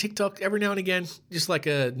on TikTok every now and again? Just like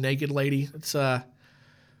a naked lady. It's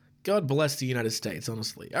God bless the United States,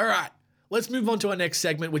 honestly. All right, let's move on to our next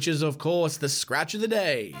segment, which is of course the Scratch of the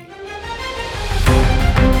Day.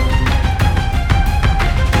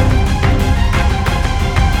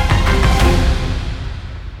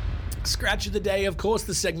 Scratch of the Day, of course,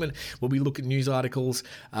 the segment where we look at news articles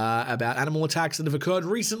about animal attacks that have occurred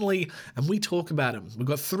recently, and we talk about them. We've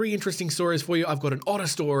got 3 interesting stories for you. I've got an otter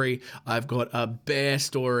story, I've got a bear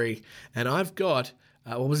story, and I've got,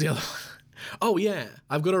 what was the other one? Oh, yeah,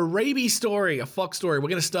 I've got a rabies story, a fox story. We're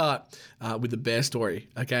going to start with the bear story,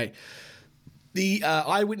 okay? The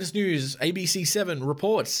Eyewitness News, ABC 7,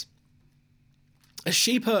 reports a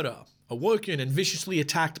sheep herder awoken and viciously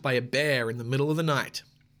attacked by a bear in the middle of the night.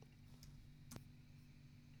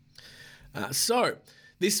 So,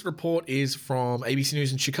 this report is from ABC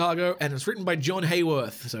News in Chicago, and it's written by John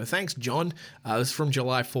Hayworth. So thanks, John. This is from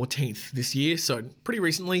July 14th this year, so pretty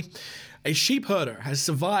recently. A sheep herder has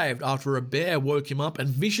survived after a bear woke him up and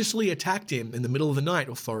viciously attacked him in the middle of the night,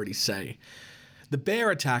 authorities say. The bear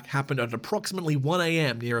attack happened at approximately 1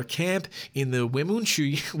 a.m. near a camp in the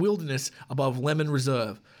Wemunchu Wilderness above Lemon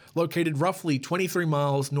Reserve, located roughly 23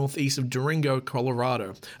 miles northeast of Durango,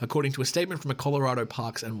 Colorado, according to a statement from a Colorado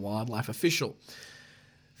Parks and Wildlife official.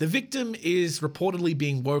 The victim is reportedly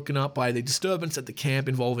being woken up by the disturbance at the camp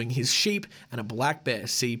involving his sheep and a black bear,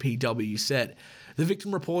 CPW said. The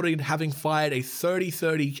victim reported having fired a 30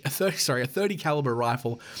 caliber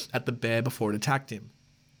rifle at the bear before it attacked him.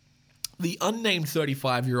 The unnamed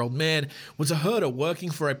 35-year-old man was a herder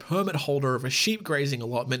working for a permit holder of a sheep grazing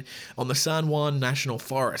allotment on the San Juan National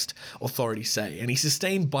Forest, authorities say, and he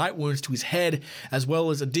sustained bite wounds to his head as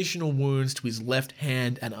well as additional wounds to his left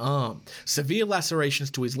hand and arm, severe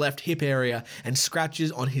lacerations to his left hip area, and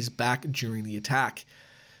scratches on his back during the attack.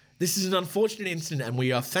 This is an unfortunate incident, and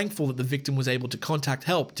we are thankful that the victim was able to contact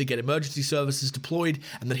help to get emergency services deployed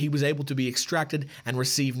and that he was able to be extracted and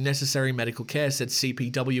receive necessary medical care, said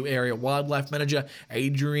CPW Area Wildlife Manager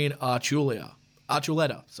Adrian Archuleta.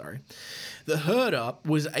 The herder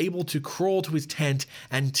was able to crawl to his tent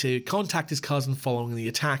and to contact his cousin following the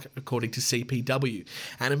attack, according to CPW,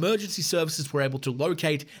 and emergency services were able to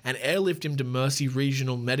locate and airlift him to Mercy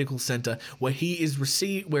Regional Medical Center, where he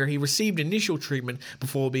received initial treatment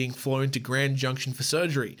before being flown to Grand Junction for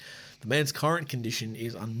surgery. The man's current condition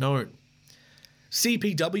is unknown.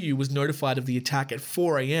 CPW was notified of the attack at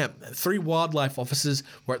 4 a.m. 3 wildlife officers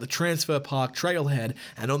were at the Transfer Park trailhead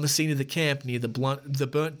and on the scene of the camp near the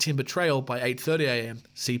Burnt Timber Trail by 8:30 a.m.,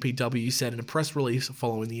 CPW said in a press release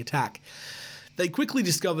following the attack. They quickly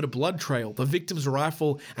discovered a blood trail, the victim's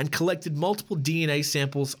rifle, and collected multiple DNA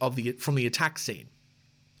samples from the attack scene.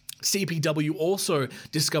 CPW also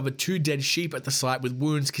discovered 2 dead sheep at the site with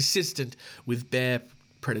wounds consistent with bear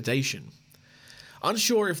predation.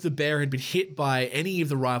 Unsure if the bear had been hit by any of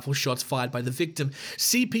the rifle shots fired by the victim,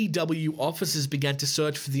 CPW officers began to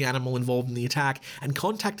search for the animal involved in the attack and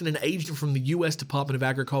contacted an agent from the U.S. Department of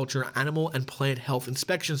Agriculture Animal and Plant Health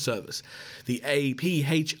Inspection Service, the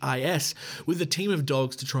APHIS, with a team of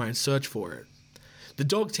dogs to try and search for it. The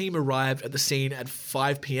dog team arrived at the scene at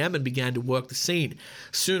 5 p.m. and began to work the scene.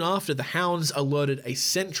 Soon after, the hounds alerted a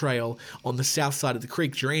scent trail on the south side of the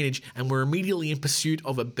creek drainage and were immediately in pursuit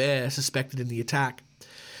of a bear suspected in the attack.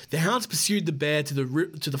 The hounds pursued the bear to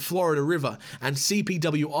the Florida River, and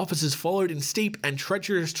CPW officers followed in steep and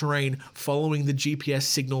treacherous terrain following the GPS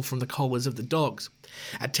signal from the collars of the dogs.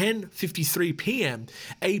 At 10:53 p.m.,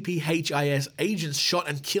 APHIS agents shot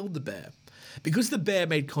and killed the bear. Because the bear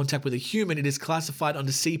made contact with a human, it is classified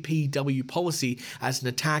under CPW policy as an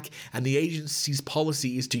attack, and the agency's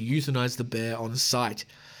policy is to euthanize the bear on site.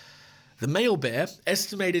 The male bear,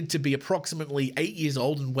 estimated to be approximately 8 years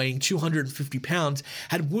old and weighing 250 pounds,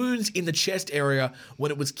 had wounds in the chest area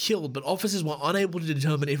when it was killed, but officers were unable to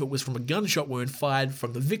determine if it was from a gunshot wound fired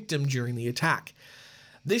from the victim during the attack.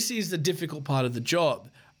 This is the difficult part of the job,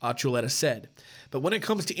 Archuleta said. But when it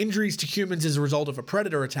comes to injuries to humans as a result of a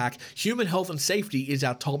predator attack, human health and safety is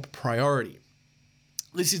our top priority.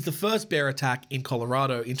 This is the first bear attack in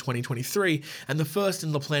Colorado in 2023 and the first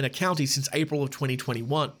in La Plata County since April of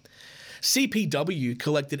 2021. CPW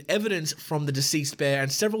collected evidence from the deceased bear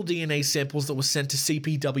and several DNA samples that were sent to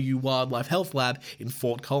CPW Wildlife Health Lab in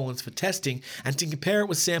Fort Collins for testing and to compare it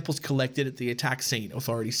with samples collected at the attack scene,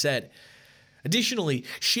 authorities said. Additionally,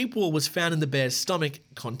 sheep wool was found in the bear's stomach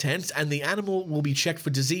contents, and the animal will be checked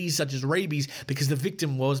for disease such as rabies because the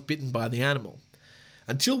victim was bitten by the animal.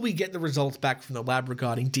 Until we get the results back from the lab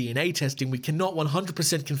regarding DNA testing, we cannot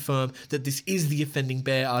 100% confirm that this is the offending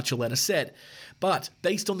bear, Archuleta said. But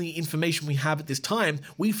based on the information we have at this time,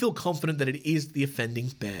 we feel confident that it is the offending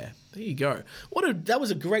bear. There you go. That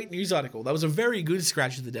was a great news article. That was a very good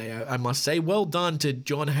scratch of the day, I must say. Well done to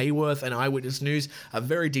John Hayworth and Eyewitness News. A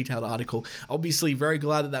very detailed article. Obviously, very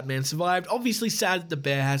glad that man survived. Obviously, sad that the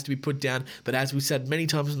bear has to be put down. But as we said many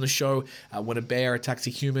times on the show, when a bear attacks a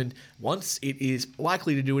human once, it is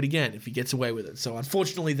likely to do it again if he gets away with it. So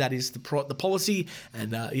unfortunately, that is the policy.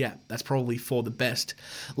 And that's probably for the best.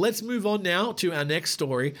 Let's move on now to our next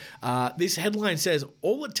story. This headline says,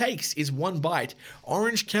 all it takes is one bite.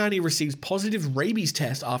 Orange County receives positive rabies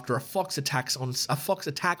test after a fox attack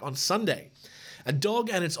on Sunday. A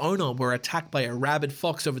dog and its owner were attacked by a rabid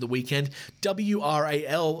fox over the weekend.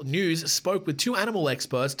 WRAL News spoke with 2 animal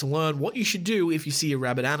experts to learn what you should do if you see a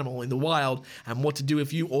rabid animal in the wild and what to do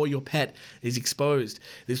if you or your pet is exposed.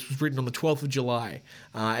 This was written on the 12th of July.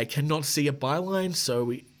 I cannot see a byline, so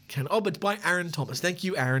we can... Oh, but by Aaron Thomas. Thank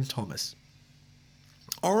you, Aaron Thomas.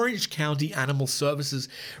 Orange County Animal Services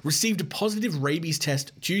received a positive rabies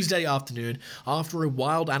test Tuesday afternoon after a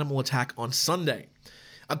wild animal attack on Sunday.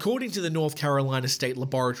 According to the North Carolina State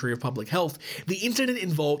Laboratory of Public Health, the incident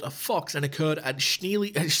involved a fox and occurred at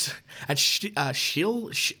Schley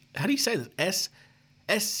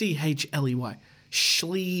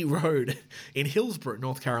Road in Hillsborough,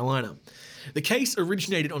 North Carolina. The case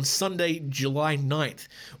originated on Sunday, July 9th,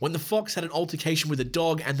 when the fox had an altercation with a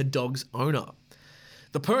dog and the dog's owner.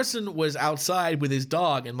 The person was outside with his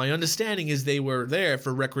dog, and my understanding is they were there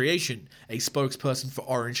for recreation, a spokesperson for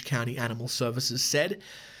Orange County Animal Services said.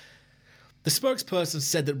 The spokesperson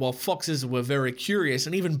said that while foxes were very curious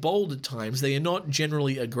and even bold at times, they are not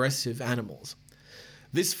generally aggressive animals.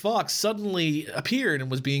 This fox suddenly appeared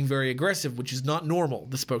and was being very aggressive, which is not normal,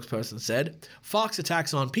 the spokesperson said. Fox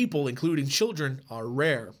attacks on people, including children, are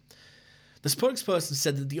rare. The spokesperson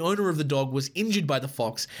said that the owner of the dog was injured by the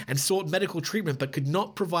fox and sought medical treatment but could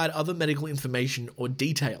not provide other medical information or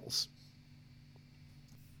details.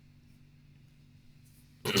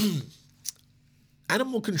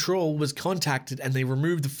 Animal Control was contacted and they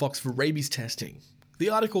removed the fox for rabies testing. The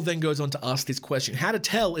article then goes on to ask this question: how to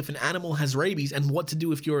tell if an animal has rabies and what to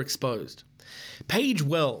do if you're exposed. Paige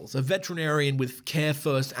Wells, a veterinarian with Care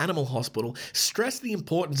First Animal Hospital, stressed the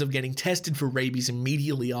importance of getting tested for rabies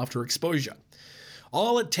immediately after exposure.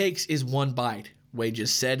 All it takes is one bite,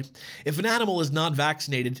 Wages said. If an animal is not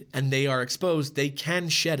vaccinated and they are exposed, they can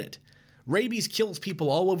shed it. Rabies kills people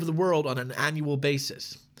all over the world on an annual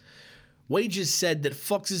basis. Wages said that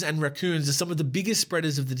foxes and raccoons are some of the biggest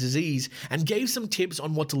spreaders of the disease and gave some tips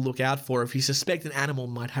on what to look out for if you suspect an animal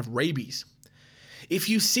might have rabies. If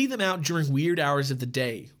you see them out during weird hours of the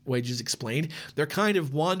day, Wages explained, they're kind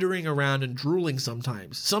of wandering around and drooling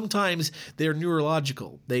sometimes. Sometimes they're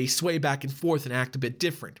neurological. They sway back and forth and act a bit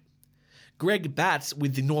different. Greg Batts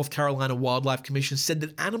with the North Carolina Wildlife Commission said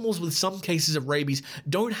that animals with some cases of rabies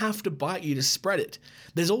don't have to bite you to spread it.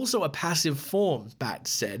 There's also a passive form, Batts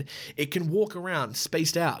said. It can walk around,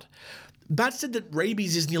 spaced out. Batts said that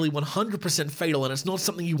rabies is nearly 100% fatal and it's not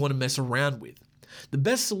something you want to mess around with. The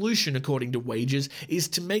best solution, according to Wages, is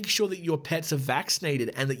to make sure that your pets are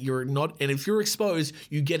vaccinated and that if you're exposed,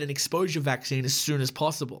 you get an exposure vaccine as soon as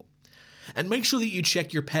possible. And make sure that you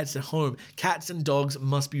check your pets at home. Cats and dogs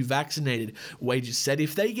must be vaccinated, Wages said.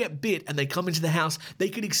 If they get bit and they come into the house, they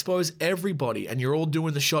could expose everybody and you're all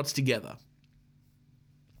doing the shots together.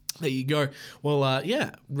 There you go. Well,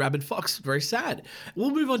 rabid fox, very sad.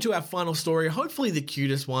 We'll move on to our final story, hopefully the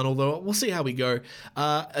cutest one, although we'll see how we go.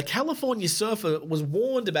 A California surfer was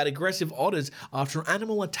warned about aggressive otters after an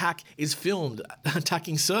animal attack is filmed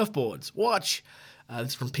attacking surfboards. Watch.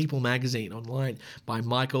 It's from People magazine online by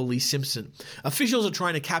Michael Lee Simpson. Officials are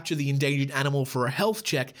trying to capture the endangered animal for a health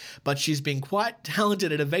check, but she's been quite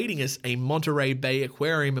talented at evading us, a Monterey Bay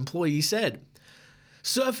Aquarium employee said.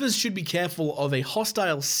 Surfers should be careful of a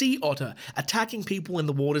hostile sea otter attacking people in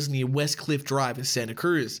the waters near West Cliff Drive in Santa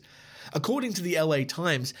Cruz. According to the LA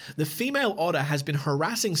Times, the female otter has been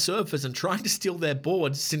harassing surfers and trying to steal their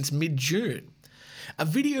boards since mid-June. A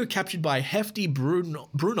video captured by Hefty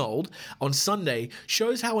Brunold on Sunday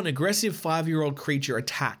shows how an aggressive 5-year-old creature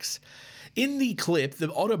attacks. In the clip,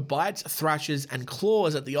 the otter bites, thrashes, and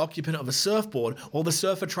claws at the occupant of a surfboard while the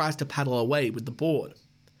surfer tries to paddle away with the board.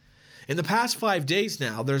 In the past 5 days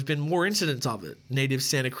now, there's been more incidents of it, native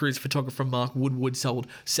Santa Cruz photographer Mark Woodward told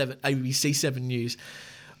ABC 7 News.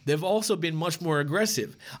 They've also been much more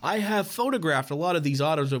aggressive. I have photographed a lot of these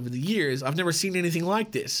otters over the years. I've never seen anything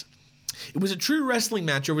like this. It was a true wrestling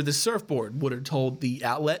match over the surfboard, Woodard told the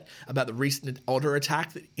outlet about the recent otter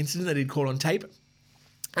attack incident that he'd caught on tape.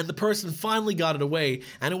 And the person finally got it away,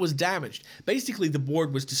 and it was damaged. Basically, the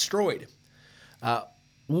board was destroyed.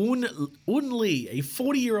 Woon Lee, a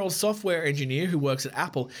 40-year-old software engineer who works at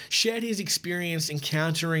Apple, shared his experience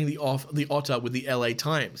encountering the otter with the LA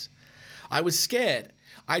Times. I was scared.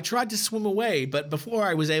 I tried to swim away, but before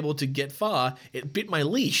I was able to get far, it bit my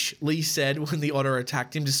leash, Lee said when the otter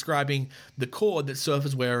attacked him, describing the cord that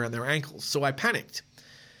surfers wear around their ankles. So I panicked.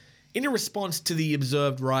 In a response to the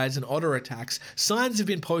observed rise in otter attacks, signs have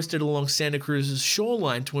been posted along Santa Cruz's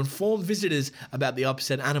shoreline to inform visitors about the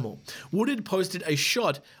upset animal. Woodard posted a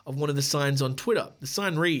shot of one of the signs on Twitter. The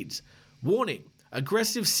sign reads, "Warning,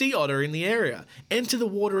 aggressive sea otter in the area. Enter the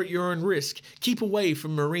water at your own risk. Keep away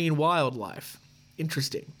from marine wildlife."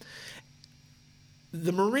 Interesting.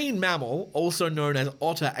 The marine mammal, also known as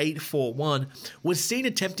Otter 841, was seen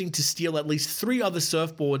attempting to steal at least 3 other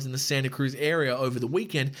surfboards in the Santa Cruz area over the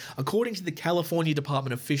weekend, according to the California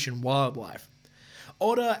Department of Fish and Wildlife.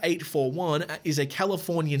 Otter 841 is a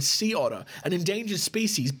Californian sea otter, an endangered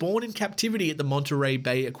species born in captivity at the Monterey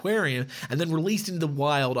Bay Aquarium and then released into the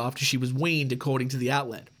wild after she was weaned, according to the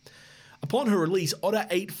outlet. Upon her release, Otter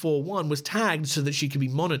 841 was tagged so that she could be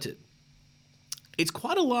monitored. It's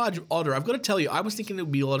quite a large otter. I've got to tell you, I was thinking it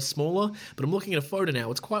would be a lot smaller, but I'm looking at a photo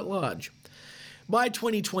now. It's quite large. By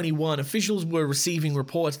 2021, officials were receiving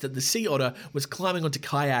reports that the sea otter was climbing onto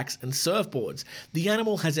kayaks and surfboards. The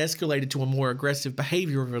animal has escalated to a more aggressive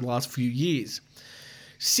behavior over the last few years.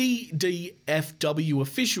 CDFW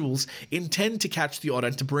officials intend to catch the otter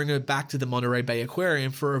and to bring her back to the Monterey Bay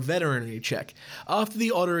Aquarium for a veterinary check. After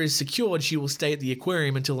the otter is secured, she will stay at the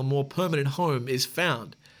aquarium until a more permanent home is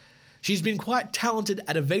found. She's been quite talented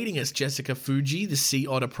at evading us, Jessica Fuji, the sea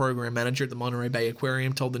otter program manager at the Monterey Bay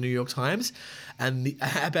Aquarium, told the New York Times, and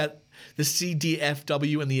about the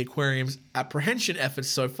CDFW and the aquarium's apprehension efforts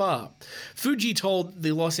so far. Fuji told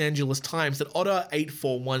the Los Angeles Times that Otter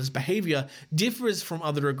 841's behavior differs from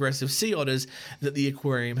other aggressive sea otters that the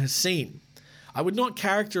aquarium has seen. I would not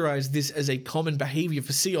characterize this as a common behavior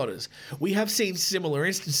for sea otters. We have seen similar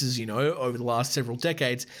instances, over the last several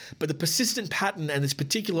decades, but the persistent pattern and this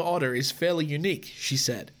particular otter is fairly unique, she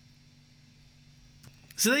said.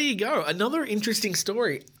 So there you go, another interesting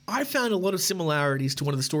story. I found a lot of similarities to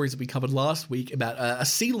one of the stories that we covered last week about a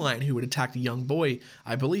sea lion who had attacked a young boy,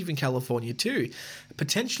 I believe in California too.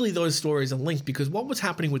 Potentially those stories are linked because what was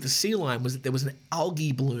happening with the sea lion was that there was an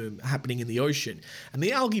algae bloom happening in the ocean. And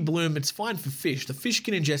the algae bloom, it's fine for fish. The fish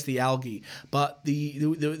can ingest the algae, but the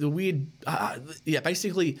weird,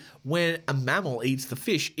 basically when a mammal eats the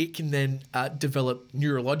fish, it can then develop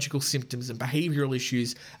neurological symptoms and behavioral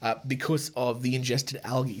issues because of the ingested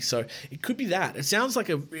algae. So it could be that. It sounds like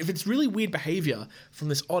if it's really weird behavior from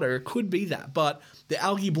this otter, it could be that. But the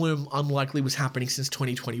algae bloom unlikely was happening since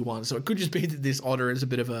 2021, so it could just be that this otter is a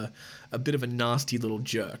bit of a nasty little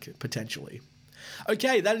jerk potentially.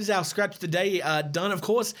 Okay, that is our scratch today done. Of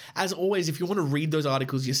course, as always, if you want to read those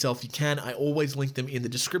articles yourself, you can. I always link them in the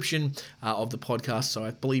description of the podcast, so I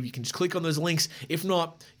believe you can just click on those links. If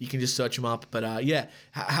not, you can just search them up. But yeah,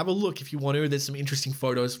 have a look if you want to. There's some interesting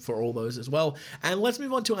photos for all those as well. And let's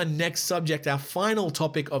move on to our next subject, our final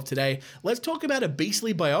topic of today. Let's talk about a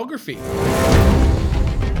beastly biography.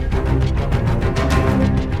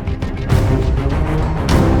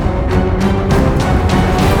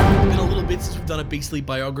 Since we've done a beastly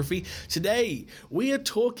biography. Today, we are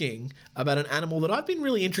talking about an animal that I've been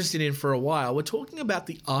really interested in for a while. We're talking about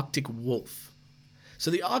the Arctic wolf. So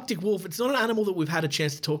the Arctic wolf, it's not an animal that we've had a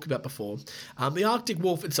chance to talk about before. The Arctic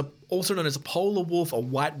wolf, it's also known as a polar wolf, a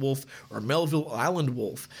white wolf, or a Melville Island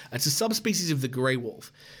wolf. It's a subspecies of the grey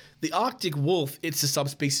wolf. The Arctic wolf, it's a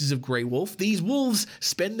subspecies of grey wolf. These wolves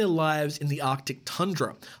spend their lives in the Arctic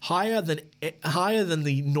tundra, higher than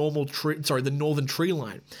the northern tree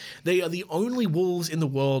line. They are the only wolves in the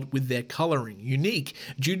world with their colouring, unique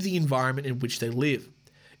due to the environment in which they live.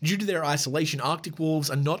 Due to their isolation, Arctic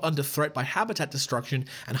wolves are not under threat by habitat destruction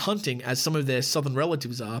and hunting as some of their southern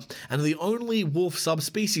relatives are, and are the only wolf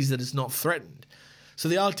subspecies that is not threatened. So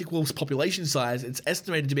the Arctic wolf's population size, it's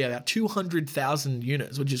estimated to be about 200,000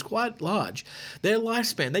 units, which is quite large. Their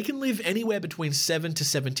lifespan, they can live anywhere between 7 to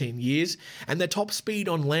 17 years, and their top speed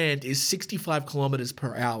on land is 65 kilometers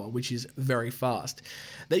per hour, which is very fast.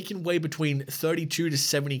 They can weigh between 32 to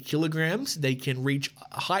 70 kilograms. They can reach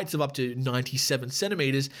heights of up to 97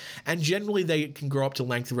 centimeters, and generally they can grow up to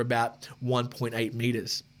length of about 1.8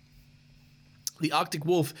 meters. The Arctic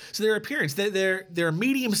wolf, so their appearance, they're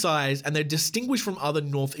medium size and they're distinguished from other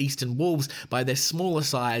northeastern wolves by their smaller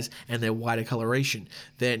size and their wider coloration,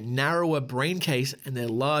 their narrower brain case and their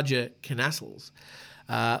larger canastles.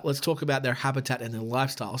 Let's talk about their habitat and their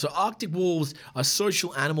lifestyle. So Arctic wolves are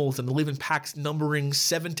social animals and live in packs numbering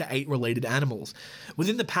 7 to 8 related animals.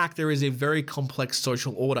 Within the pack, there is a very complex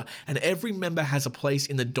social order, and every member has a place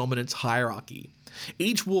in the dominance hierarchy.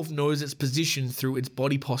 Each wolf knows its position through its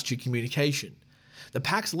body posture communication. The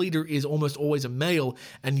pack's leader is almost always a male,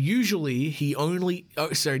 and usually only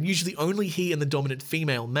he and the dominant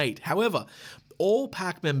female mate. However, all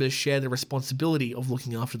pack members share the responsibility of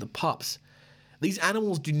looking after the pups. These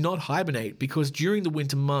animals do not hibernate because during the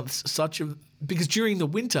winter,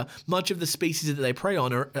 much of the species that they prey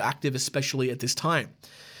on are active, especially at this time.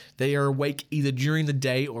 They are awake either during the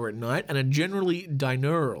day or at night and are generally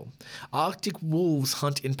diurnal. Arctic wolves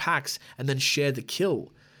hunt in packs and then share the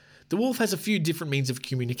kill. The wolf has a few different means of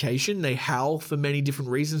communication. They howl for many different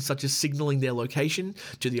reasons, such as signaling their location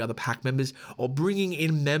to the other pack members or bringing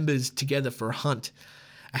in members together for a hunt.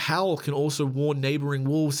 A howl can also warn neighboring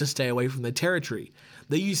wolves to stay away from their territory.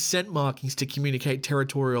 They use scent markings to communicate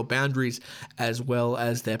territorial boundaries as well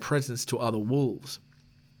as their presence to other wolves.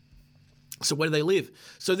 So where do they live?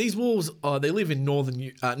 So these wolves, they live in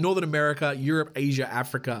Northern America, Europe, Asia,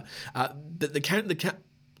 Africa.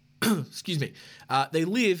 Excuse me. They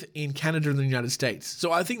live in Canada and the United States.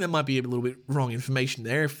 So I think that might be a little bit wrong information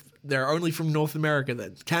there. If they're only from North America,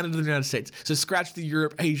 then Canada and the United States. So scratch the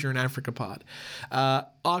Europe, Asia, and Africa part.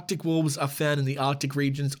 Arctic wolves are found in the Arctic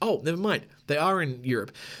regions. Oh, never mind. They are in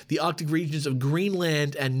Europe. The Arctic regions of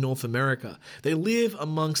Greenland and North America. They live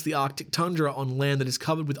amongst the Arctic tundra on land that is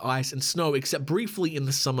covered with ice and snow, except briefly in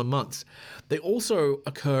the summer months. They also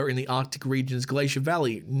occur in the Arctic regions, Glacier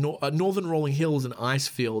Valley, northern rolling hills, and ice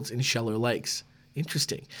fields in shallow lakes.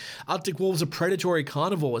 Interesting. Arctic wolves are predatory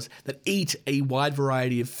carnivores that eat a wide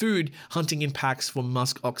variety of food, hunting in packs for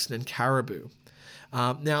musk oxen and caribou.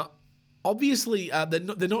 Now, obviously,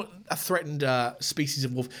 they're not a threatened species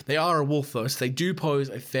of wolf. They are a wolf, though, so they do pose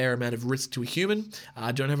a fair amount of risk to a human.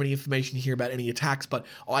 I don't have any information here about any attacks, but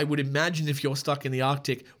I would imagine if you're stuck in the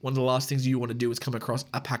Arctic, one of the last things you want to do is come across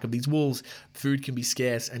a pack of these wolves. Food can be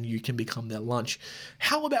scarce, and you can become their lunch.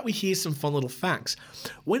 How about we hear some fun little facts?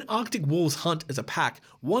 When Arctic wolves hunt as a pack,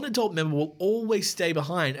 one adult member will always stay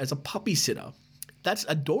behind as a puppy sitter. That's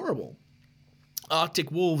adorable.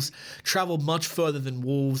 Arctic wolves travel much further than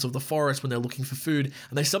wolves of the forest when they're looking for food,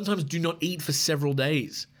 and they sometimes do not eat for several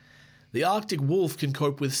days. The Arctic wolf can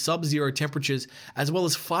cope with sub-zero temperatures as well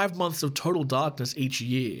as 5 months of total darkness each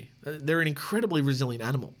year. They're an incredibly resilient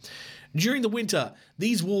animal. During the winter,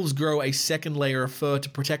 these wolves grow a second layer of fur to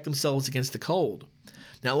protect themselves against the cold.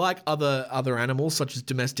 Now, like other animals, such as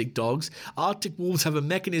domestic dogs, Arctic wolves have a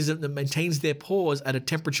mechanism that maintains their paws at a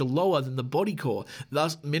temperature lower than the body core,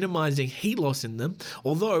 thus minimizing heat loss in them,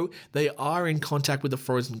 although they are in contact with the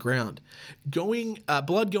frozen ground.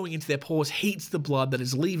 Blood going into their paws heats the blood that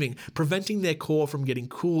is leaving, preventing their core from getting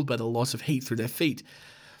cooled by the loss of heat through their feet.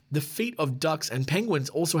 The feet of ducks and penguins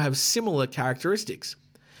also have similar characteristics.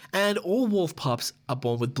 And all wolf pups are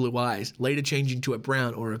born with blue eyes, later changing to a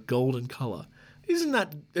brown or a golden color. Isn't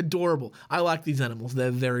that adorable? I like these animals.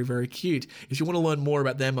 They're very, very cute. If you want to learn more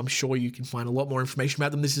about them, I'm sure you can find a lot more information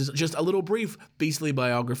about them. This is just a little brief Beastly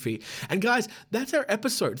biography. And guys, that's our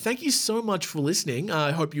episode. Thank you so much for listening.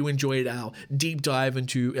 I hope you enjoyed our deep dive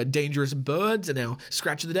into dangerous birds and our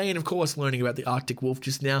scratch of the day, and of course, learning about the Arctic wolf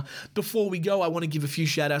just now. Before we go, I want to give a few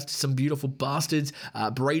shout outs to some beautiful bastards.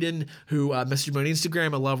 Braden, who messaged me on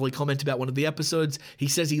Instagram, a lovely comment about one of the episodes. He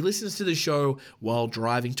says he listens to the show while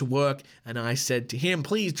driving to work, and I said to him,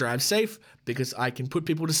 please drive safe, because I can put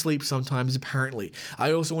people to sleep sometimes, apparently.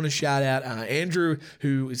 I also want to shout out Andrew,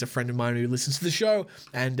 who is a friend of mine who listens to the show,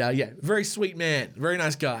 and very sweet man, very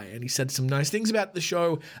nice guy, and he said some nice things about the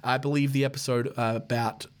show. I believe the episode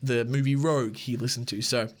about the movie Rogue he listened to,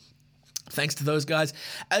 so thanks to those guys.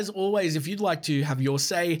 As always, if you'd like to have your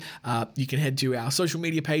say, you can head to our social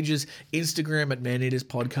media pages, Instagram at Man Eaters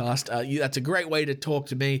Podcast. That's a great way to talk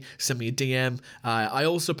to me. Send me a DM. I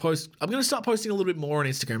also post. I'm going to start posting a little bit more on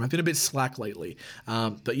Instagram. I've been a bit slack lately.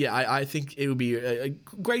 But yeah, I think it would be a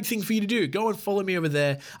great thing for you to do. Go and follow me over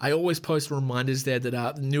there. I always post reminders there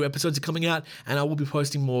that new episodes are coming out, and I will be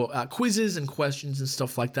posting more quizzes and questions and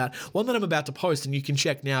stuff like that. One that I'm about to post, and you can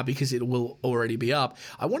check now because it will already be up.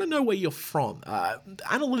 I want to know where you're from.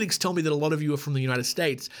 Analytics tell me that a lot of you are from the United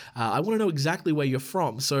States. I want to know exactly where you're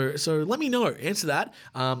from. So let me know. Answer that.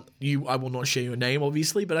 I will not share your name,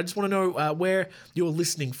 obviously, but I just want to know where you're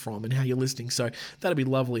listening from and how you're listening. So that'd be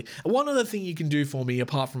lovely. One other thing you can do for me,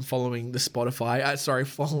 apart from following the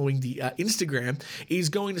following the Instagram, is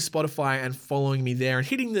going to Spotify and following me there and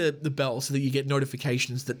hitting the bell so that you get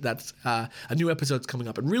notifications that's a new episode's coming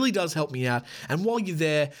up. It really does help me out. And while you're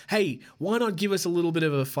there, hey, why not give us a little bit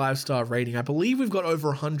of a 5-star rating? I believe we've got over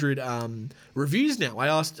 100 reviews now. I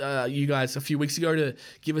asked you guys a few weeks ago to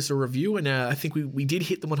give us a review, and I think we did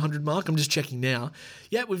hit the 100 mark. I'm just checking now.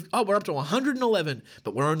 Yeah, we're up to 111,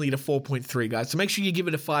 but we're only at a 4.3, guys. So make sure you give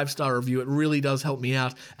it a 5-star review. It really does help me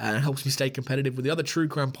out, and it helps me stay competitive with the other true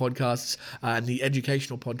crime podcasts and the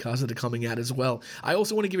educational podcasts that are coming out as well. I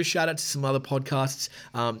also want to give a shout out to some other podcasts.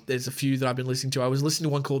 There's a few that I've been listening to. I was listening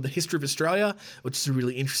to one called The History of Australia, which is a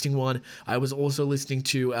really interesting one. I was also listening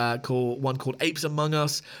to one called Apes Among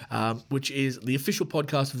Us, which is the official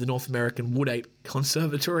podcast of the North American Wood Ape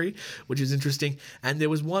Conservatory, which is interesting. And there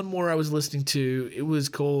was one more I was listening to. It was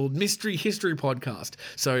called Mystery History Podcast.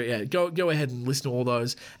 So yeah, go ahead and listen to all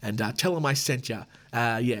those and tell them I sent you.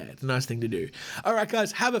 It's a nice thing to do. All right,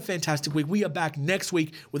 guys, have a fantastic week. We are back next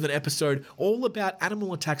week with an episode all about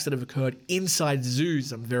animal attacks that have occurred inside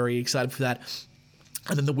zoos. I'm very excited for that.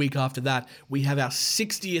 And then the week after that, we have our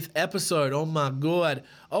 60th episode. Oh my God.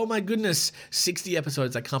 Oh my goodness. 60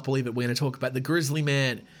 episodes. I can't believe it. We're going to talk about the Grizzly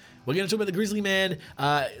Man. We're going to talk about the Grizzly Man.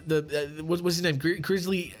 What's his name?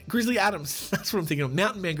 Grizzly Adams. That's what I'm thinking of.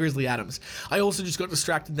 Mountain Man Grizzly Adams. I also just got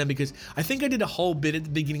distracted then because I think I did a whole bit at the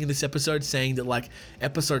beginning of this episode saying that like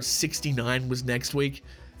episode 69 was next week.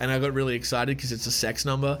 And I got really excited because it's a sex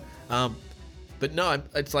number. But no,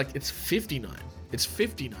 it's 59. It's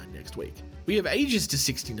 59 next week. We have ages to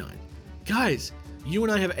 69. Guys, you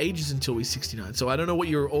and I have ages until we're 69, so I don't know what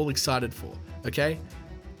you're all excited for, okay?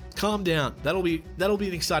 Calm down. That'll be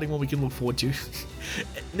an exciting one we can look forward to.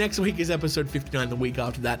 Next week is episode 59, the week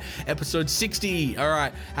after that, episode 60. All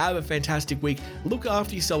right, have a fantastic week. Look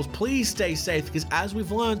after yourselves. Please stay safe, because as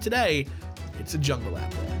we've learned today, it's a jungle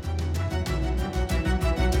out there.